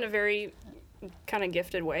people in a very kind of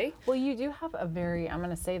gifted way. Well, you do have a very, I'm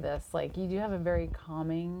going to say this, like, you do have a very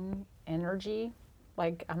calming energy.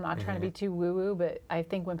 Like, I'm not trying to be too woo-woo, but I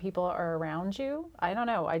think when people are around you, I don't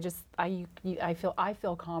know, I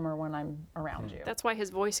feel calmer when I'm around you. That's why his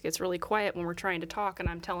voice gets really quiet when we're trying to talk and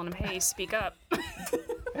I'm telling him, hey, speak up.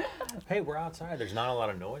 Hey, we're outside. There's not a lot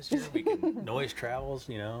of noise here. Noise travels,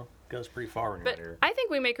 goes pretty far when you're here. I think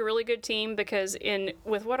we make a really good team, because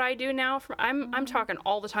with what I do now, I'm talking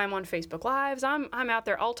all the time on Facebook Lives. I'm out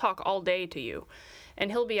there. I'll talk all day to you, and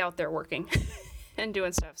he'll be out there working and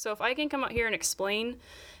doing stuff. So if I can come out here and explain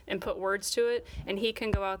and put words to it, and he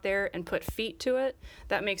can go out there and put feet to it,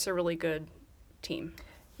 that makes a really good team.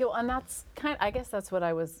 And that's I guess that's what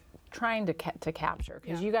I was trying to capture,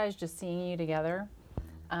 because you guys just seeing you together,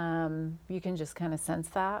 you can just kind of sense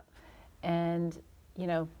that, and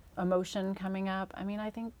emotion coming up. I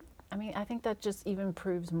think that just even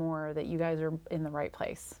proves more that you guys are in the right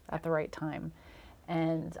place at the right time.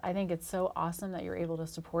 And I think it's so awesome that you're able to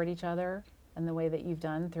support each other in the way that you've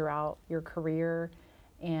done throughout your career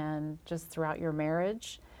and just throughout your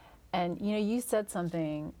marriage. And you said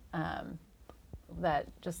something that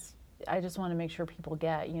I just want to make sure people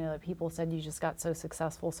get, that people said you just got so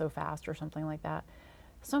successful so fast or something like that.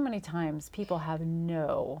 So many times people have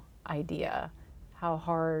no idea how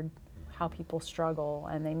people struggle,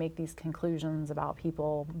 and they make these conclusions about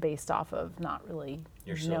people based off of not really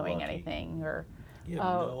knowing anything, or you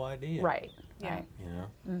have no idea. Right. Yeah. Right.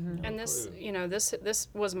 And this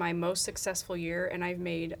was my most successful year, and I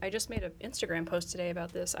just made an Instagram post today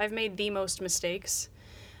about this. I've made the most mistakes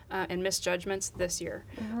and misjudgments this year.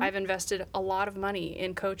 I've invested a lot of money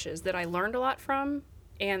in coaches that I learned a lot from,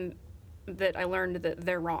 and that I learned that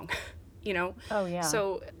they're wrong. Oh yeah.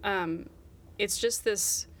 So it's just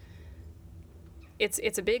this.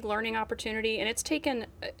 It's a big learning opportunity, and it's taken.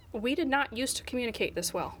 We did not used to communicate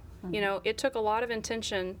this well. It took a lot of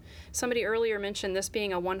intention. Somebody earlier mentioned this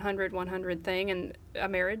being a 100-100 thing in a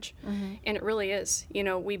marriage, and it really is.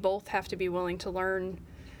 We both have to be willing to learn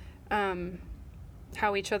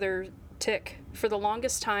how each other tick. For the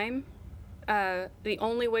longest time, the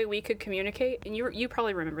only way we could communicate, and you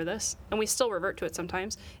probably remember this, and we still revert to it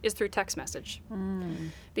sometimes, is through text message.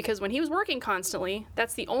 Because when he was working constantly,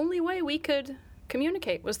 that's the only way we could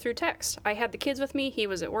communicate, was through text. I had the kids with me, he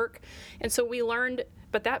was at work, and so we learned,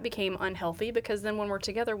 but that became unhealthy, because then when we're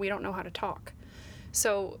together, we don't know how to talk.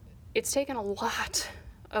 So it's taken a lot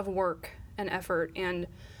of work and effort, and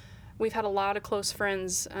we've had a lot of close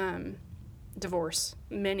friends divorce,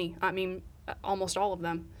 almost all of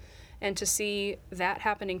them. And to see that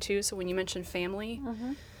happening too, so when you mentioned family,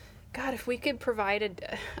 God, if we could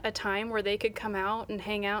provide a time where they could come out and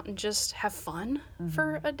hang out and just have fun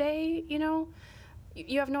for a day,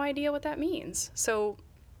 you have no idea what that means. So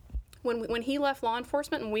when he left law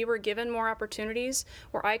enforcement and we were given more opportunities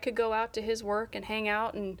where I could go out to his work and hang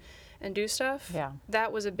out and do stuff,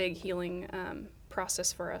 that was a big healing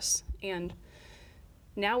process for us. And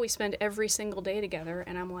now we spend every single day together,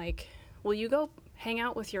 and I'm like, will you go hang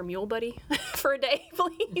out with your mule buddy for a day,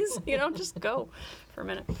 please? Just go for a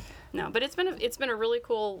minute. No, but it's been a really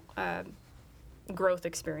cool growth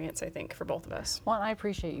experience, I think, for both of us. Well, and I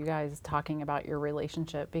appreciate you guys talking about your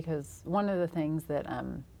relationship, because one of the things that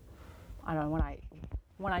I don't know,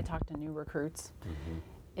 when I talk to new recruits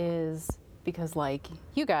is because, like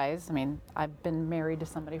you guys, I mean, I've been married to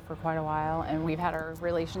somebody for quite a while, and we've had our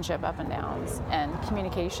relationship up and downs, and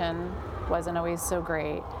communication wasn't always so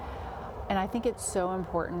great. And I think it's so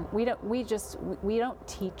important. We don't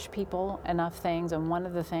teach people enough things, and one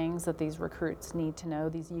of the things that these recruits need to know,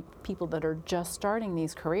 these people that are just starting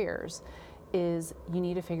these careers, is you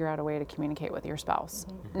need to figure out a way to communicate with your spouse.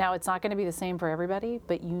 Now, it's not going to be the same for everybody,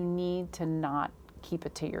 but you need to not keep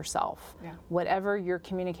it to yourself. Yeah. Whatever your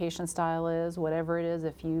communication style is, whatever it is,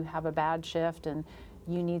 if you have a bad shift and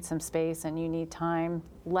you need some space and you need time,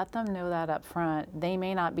 let them know that up front. They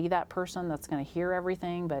may not be that person that's going to hear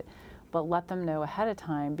everything, but let them know ahead of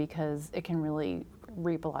time, because it can really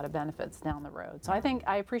reap a lot of benefits down the road. So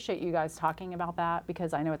I appreciate you guys talking about that,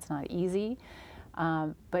 because I know it's not easy.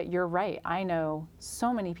 But you're right. I know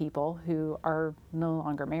so many people who are no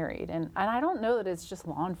longer married. And I don't know that it's just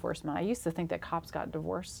law enforcement. I used to think that cops got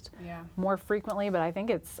divorced more frequently, but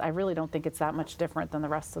I really don't think it's that much different than the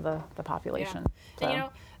rest of the population. Yeah.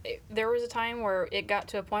 And, there was a time where it got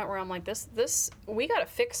to a point where I'm like, we got to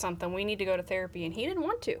fix something. We need to go to therapy. And he didn't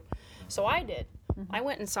want to. So I did. I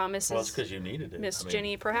went and saw Mrs. Well, it's because you needed it. Miss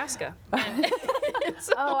Jenny Prohaska.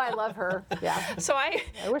 Oh, I love her. Yeah. So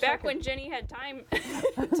when Jenny had time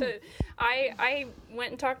I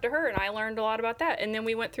went and talked to her, and I learned a lot about that. And then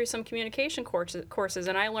we went through some communication courses,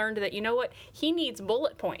 and I learned that, you know what, he needs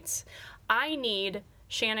bullet points. I need,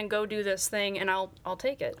 Shannon, go do this thing, and I'll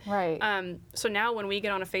take it. Right. So now when we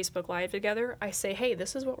get on a Facebook Live together, I say, hey,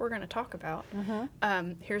 this is what we're going to talk about.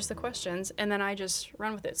 Here's the questions, and then I just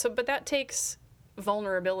run with it. So, but that takes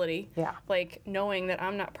vulnerability. Yeah. Like knowing that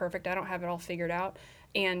I'm not perfect, I don't have it all figured out,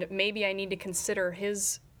 and maybe I need to consider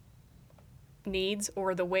his needs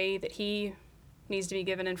or the way that he needs to be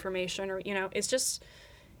given information, or it's just,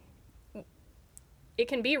 it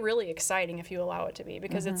can be really exciting if you allow it to be,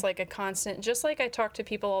 because it's like a constant, just like I talk to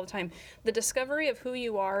people all the time, the discovery of who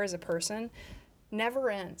you are as a person never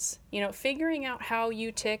ends. Figuring out how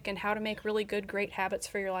you tick and how to make really good, great habits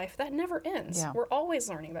for your life, that never ends. Yeah. We're always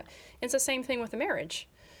learning about it. It's the same thing with a marriage.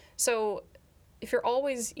 So if you're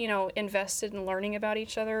always, invested in learning about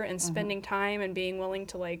each other and spending time and being willing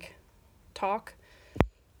to talk,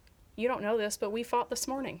 you don't know this, but we fought this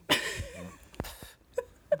morning.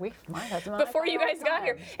 Before you guys got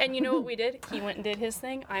here. And you know what we did? He went and did his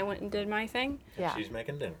thing. I went and did my thing. Yeah. She's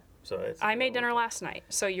making dinner. So I made dinner last night.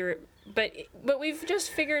 So but we've just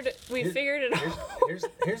figured it out.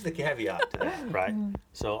 Here's the caveat to that, right?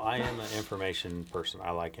 So I am an information person. I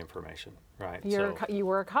like information, right? You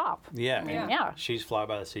were a cop. Yeah. Yeah. She's fly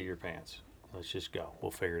by the seat of your pants. Let's just go.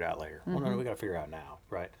 We'll figure it out later. Well, no, we got to figure it out now,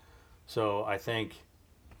 right? So I think,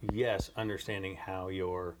 yes, understanding how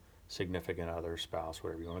your significant other, spouse,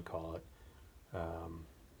 whatever you want to call it,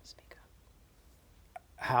 Speak up.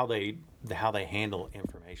 how they handle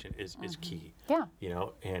information is key. Yeah.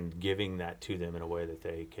 And giving that to them in a way that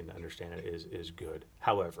they can understand it is good.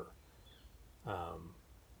 However,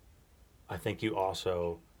 I think you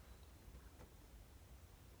also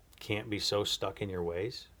can't be so stuck in your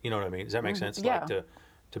ways. You know what I mean? Does that make sense? Yeah. Like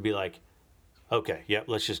to be like, okay, yep,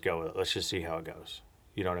 let's just go with it. Let's just see how it goes.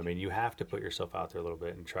 You know what I mean? You have to put yourself out there a little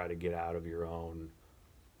bit and try to get out of your own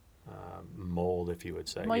mold, if you would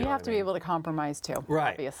say. Well, you have to be able to compromise too,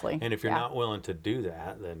 right? Obviously. And if you're not willing to do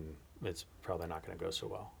that, then it's probably not going to go so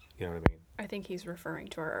well. You know what I mean? I think he's referring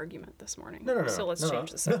to our argument this morning. No. So let's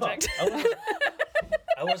change the subject. No,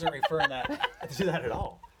 I wasn't referring to that at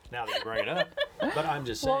all. Now that you bring it up, but I'm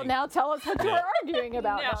just saying. Well, now tell us what you were arguing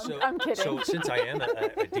about. No. I'm kidding. So since I am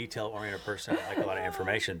a detail-oriented person, I like a lot of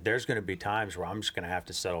information. There's going to be times where I'm just going to have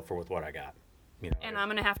to settle with what I got. And I'm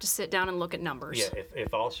going to have to sit down and look at numbers. Yeah.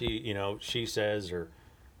 If all she says, or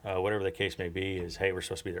whatever the case may be, is, hey, we're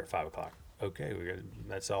supposed to be there at 5:00. Okay,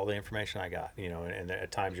 that's all the information I got. And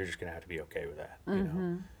at times you're just going to have to be okay with that.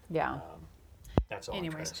 Yeah. That's all I'm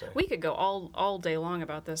trying Anyways, to say. we could go all day long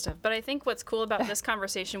about this stuff, but I think what's cool about this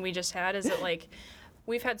conversation we just had is that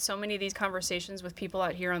we've had so many of these conversations with people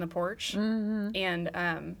out here on the porch,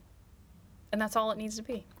 and that's all it needs to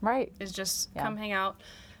be. Right. Is just come hang out,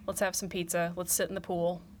 let's have some pizza, let's sit in the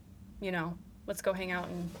pool, let's go hang out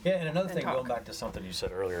and and another thing, talk. going back to something you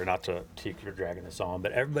said earlier, not to keep dragging this on,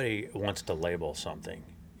 but everybody wants to label something.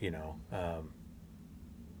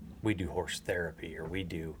 We do horse therapy, or we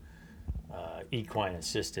do equine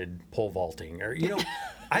assisted pole vaulting, or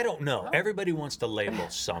I don't know. Everybody wants to label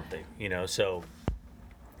something, so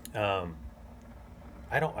I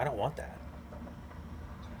don't want that.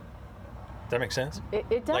 Does that make sense?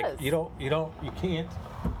 It does. Like you can't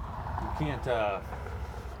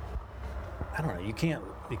I don't know,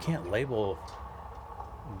 you can't label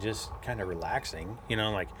just kind of relaxing. You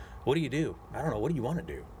know, like, what do you do? I don't know. What do you want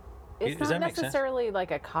to do? It's Does not that make sense? necessarily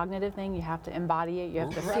like a cognitive thing. You have to embody it. You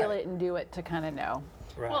have to feel it and do it to kind of know.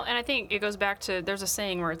 Right. Well, and I think it goes back to, there's a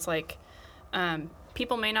saying where it's like,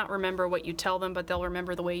 people may not remember what you tell them, but they'll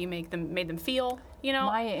remember the way you made them feel, you know?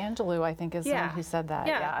 Maya Angelou, I think, is the one who said that.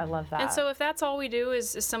 Yeah, I love that. And so if that's all we do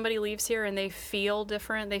is somebody leaves here and they feel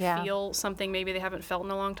different, they Yeah. feel something maybe they haven't felt in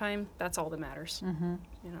a long time, that's all that matters. Mm-hmm.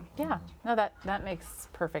 You know? Yeah, no, that makes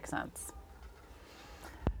perfect sense.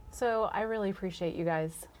 So I really appreciate you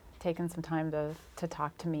guys taking some time to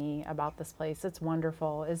talk to me about this place. It's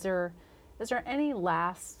wonderful. Is there any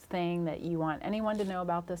last thing that you want anyone to know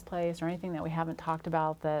about this place, or anything that we haven't talked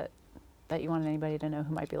about that you want anybody to know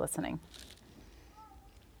who might be listening?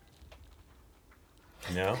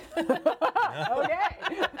 No. Okay.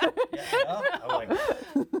 No. I'm like,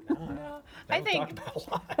 no. I think- Talked about a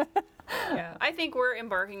lot. Yeah, I think we're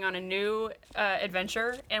embarking on a new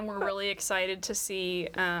adventure, and we're really excited to see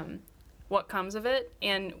what comes of it.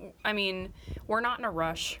 And I mean, we're not in a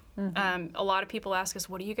rush. A lot of people ask us,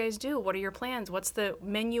 what do you guys do? What are your plans? What's the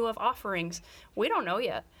menu of offerings? We don't know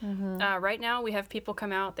yet. Right now, we have people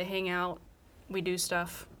come out, they hang out, we do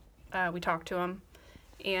stuff, we talk to them,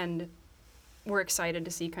 and we're excited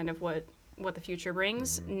to see kind of what the future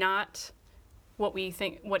brings. Not what we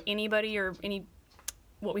think, what anybody or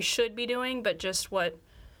what we should be doing, but just what,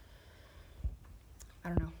 I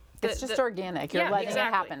don't know. It's just organic. You're letting it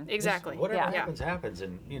happen. Exactly. Just whatever Yeah. happens,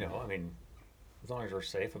 and you know, I mean, as long as we're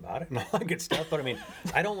safe about it and all that good stuff. But I mean,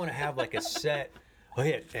 I don't want to have like a set. Oh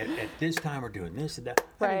yeah, at this time we're doing this and that.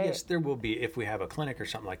 I mean, Right. yes, there will be if we have a clinic or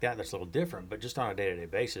something like that. That's a little different. But just on a day-to-day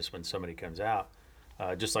basis, when somebody comes out,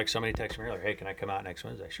 just like somebody texted me earlier, hey, can I come out next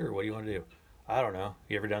Wednesday? Sure. What do you want to do? I don't know.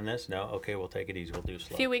 You ever done this? No. Okay, we'll take it easy. We'll do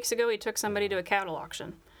slow. A few weeks ago, we took somebody to a cattle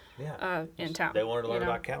auction Yeah. in town. They wanted to learn you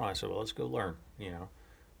know? about cattle. I said, well, let's go learn. You know,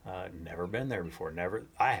 never been there before. Never.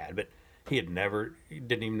 I had, but he had never. He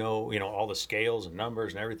didn't even know. You know, all the scales and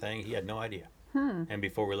numbers and everything. He had no idea. And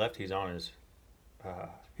before we left, he was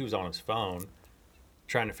on his phone,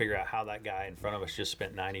 trying to figure out how that guy in front of us just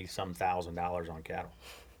spent $90-some thousand on cattle.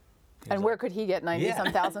 And where could he get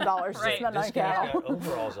 $90-some thousand to Right. spend on This guy's cattle? got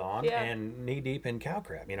overalls on Yeah. and knee deep in cow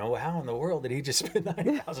crap. You know, how in the world did he just spend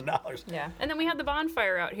 $90,000? Yeah, and then we had the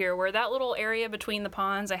bonfire out here where that little area between the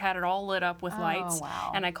ponds, I had it all lit up with lights.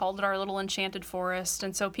 Wow. And I called it our little enchanted forest.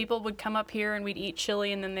 And so people would come up here and we'd eat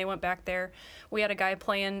chili, and then they went back there. We had a guy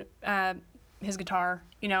playing his guitar,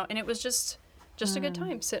 you know, and it was just a good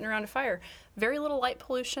time sitting around a fire. Very little light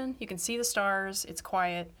pollution. You can see the stars. It's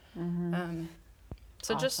quiet.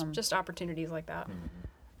 So Awesome. just opportunities like that.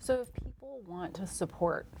 So if people want to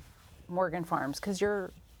support Morgan Farms, because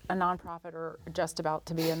you're a nonprofit or just about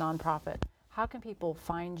to be a nonprofit, how can people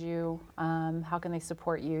find you? How can they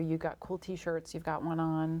support you? You've got cool T-shirts. You've got one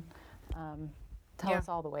on. Tell Yeah. us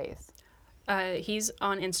all the ways. He's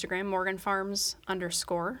on Instagram, Morgan Farms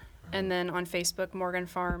 _, and then on Facebook, Morgan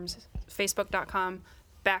Farms, facebook.com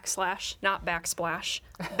 /, not backsplash,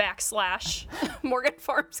 / Morgan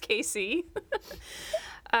Farms KC.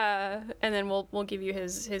 And then we'll give you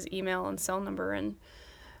his email and cell number, and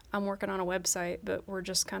I'm working on a website, but we're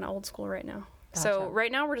just kind of old school right now. So Gotcha.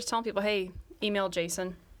 right now we're just telling people, hey, email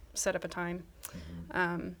Jason, set up a time.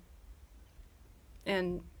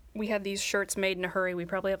 And we had these shirts made in a hurry. We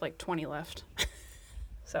probably have like 20 left.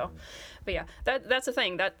 So, but yeah, that's the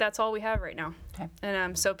thing. That's all we have right now. Okay.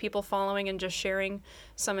 And so people following and just sharing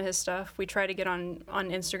some of his stuff. We try to get on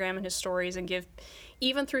Instagram and his stories and give,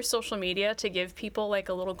 even through social media, to give people like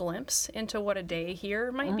a little glimpse into what a day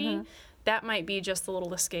here might be. That might be just a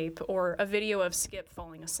little escape, or a video of Skip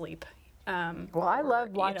falling asleep. Well, I love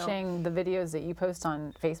you know. watching the videos that you post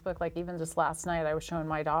on Facebook. Like even just last night, I was showing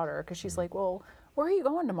my daughter because she's like, well, where are you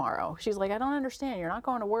going tomorrow? She's like, I don't understand. You're not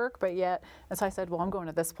going to work, but yet. And so I said, well, I'm going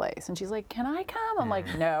to this place. And she's like, can I come? I'm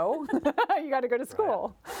like, no, you got to go to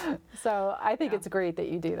school. So I think it's great that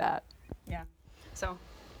you do that. Yeah. So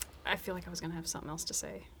I feel like I was going to have something else to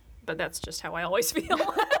say, but that's just how I always feel.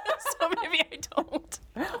 So maybe I don't.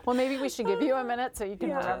 Well, maybe we should give you a minute so you can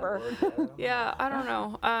remember. Yeah, I don't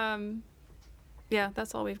know. Yeah,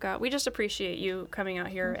 that's all we've got. We just appreciate you coming out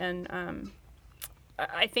here, and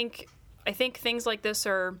I think things like this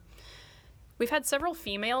are. We've had several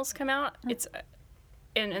females come out. It's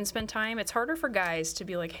and spend time. It's harder for guys to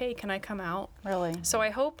be like, hey, can I come out? Really? So I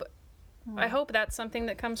hope that's something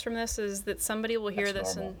that comes from this, is that somebody will hear That's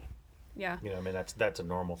this normal. and yeah. You know, I mean, that's a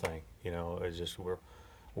normal thing. You know, it's just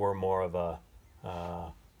we're more of a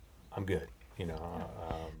I'm good. You know,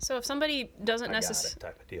 So if somebody doesn't I got necessarily. it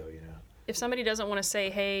type of deal. You know. If somebody doesn't want to say,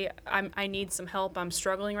 hey, I need some help, I'm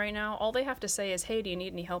struggling right now, all they have to say is, hey, do you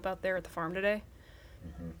need any help out there at the farm today?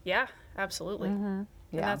 Yeah, absolutely. And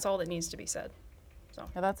Yeah. that's all that needs to be said. So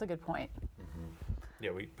Yeah, that's a good point.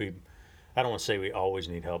 Yeah, we I don't want to say we always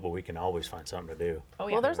need help, but we can always find something to do. oh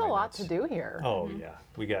yeah. Well, there's a lot to do here. Oh yeah,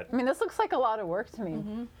 we got I mean, this looks like a lot of work to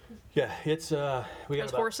me. yeah. It's we got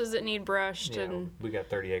There's about, horses that need brushed yeah, and we got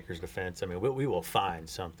 30 acres to fence. I mean, we will find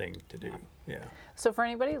something to do. Yeah. So for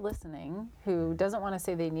anybody listening who doesn't want to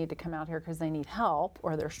say they need to come out here because they need help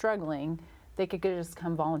or they're struggling, they could just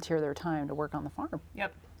come volunteer their time to work on the farm.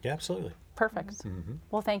 yep. Yeah, absolutely. Perfect.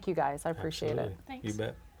 Well, thank you guys. I appreciate Absolutely. it. Thanks. You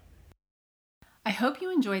bet. I hope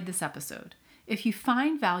you enjoyed this episode. If you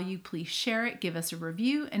find value, please share it, give us a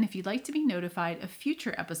review, and if you'd like to be notified of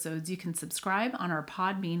future episodes, you can subscribe on our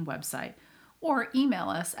Podbean website or email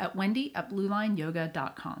us at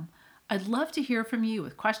wendy@bluelineyoga.com. I'd love to hear from you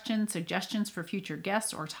with questions, suggestions for future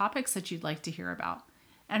guests, or topics that you'd like to hear about.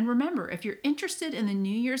 And remember, if you're interested in the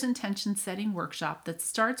New Year's intention setting workshop that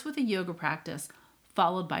starts with a yoga practice,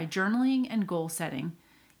 followed by journaling and goal setting,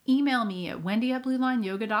 email me at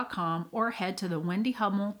wendy@bluelineyoga.com or head to the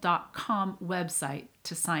wendyhummel.com website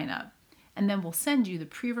to sign up. And then we'll send you the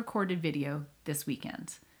pre-recorded video this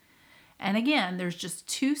weekend. And again, there's just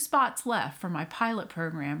 2 spots left for my pilot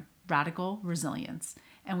program, Radical Resilience.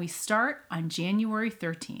 And we start on January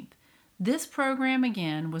 13th. This program,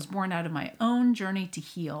 again, was born out of my own journey to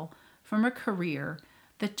heal from a career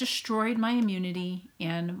that destroyed my immunity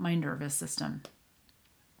and my nervous system.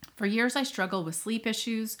 For years, I struggled with sleep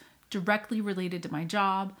issues directly related to my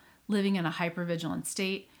job, living in a hypervigilant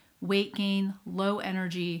state, weight gain, low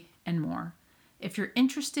energy, and more. If you're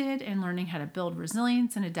interested in learning how to build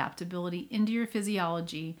resilience and adaptability into your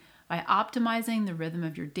physiology by optimizing the rhythm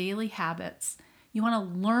of your daily habits, you want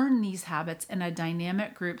to learn these habits in a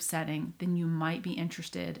dynamic group setting, then you might be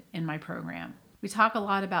interested in my program. We talk a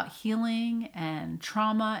lot about healing and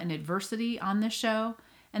trauma and adversity on this show,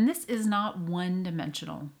 and this is not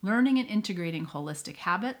one-dimensional. Learning and integrating holistic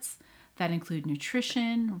habits that include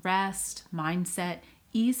nutrition, rest, mindset,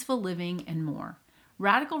 easeful living, and more.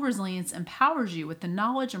 Radical Resilience empowers you with the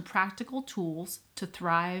knowledge and practical tools to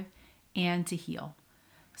thrive and to heal.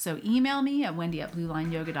 So email me at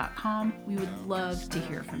wendy@bluelineyoga.com. We would love to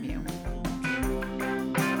hear from you.